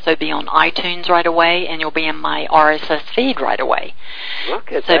e-zine. You'll also be on iTunes right away, and you'll be in my RSS feed right away.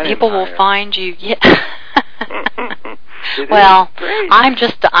 Look at so that people empire. will find you. Yeah. Well, I'm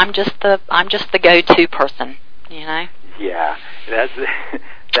just the go-to person. Yeah, that's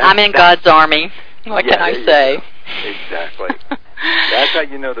I'm in God's army. What can I say? Exactly. That's how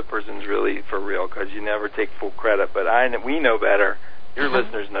you know the person's really for real, because you never take full credit. But we know better. Your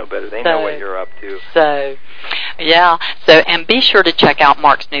listeners know better. They know what you're up to. So, Yeah. So, and be sure to check out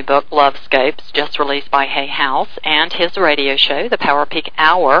Mark's new book, Lovescapes, just released by Hay House, and his radio show, The Power Peak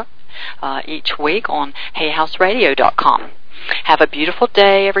Hour, each week on hayhouseradio.com. Have a beautiful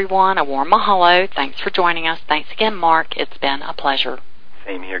day, everyone. A warm mahalo. Thanks for joining us. Thanks again, Mark. It's been a pleasure.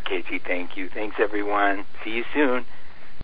 Same here, Casey. Thank you. Thanks, everyone. See you soon.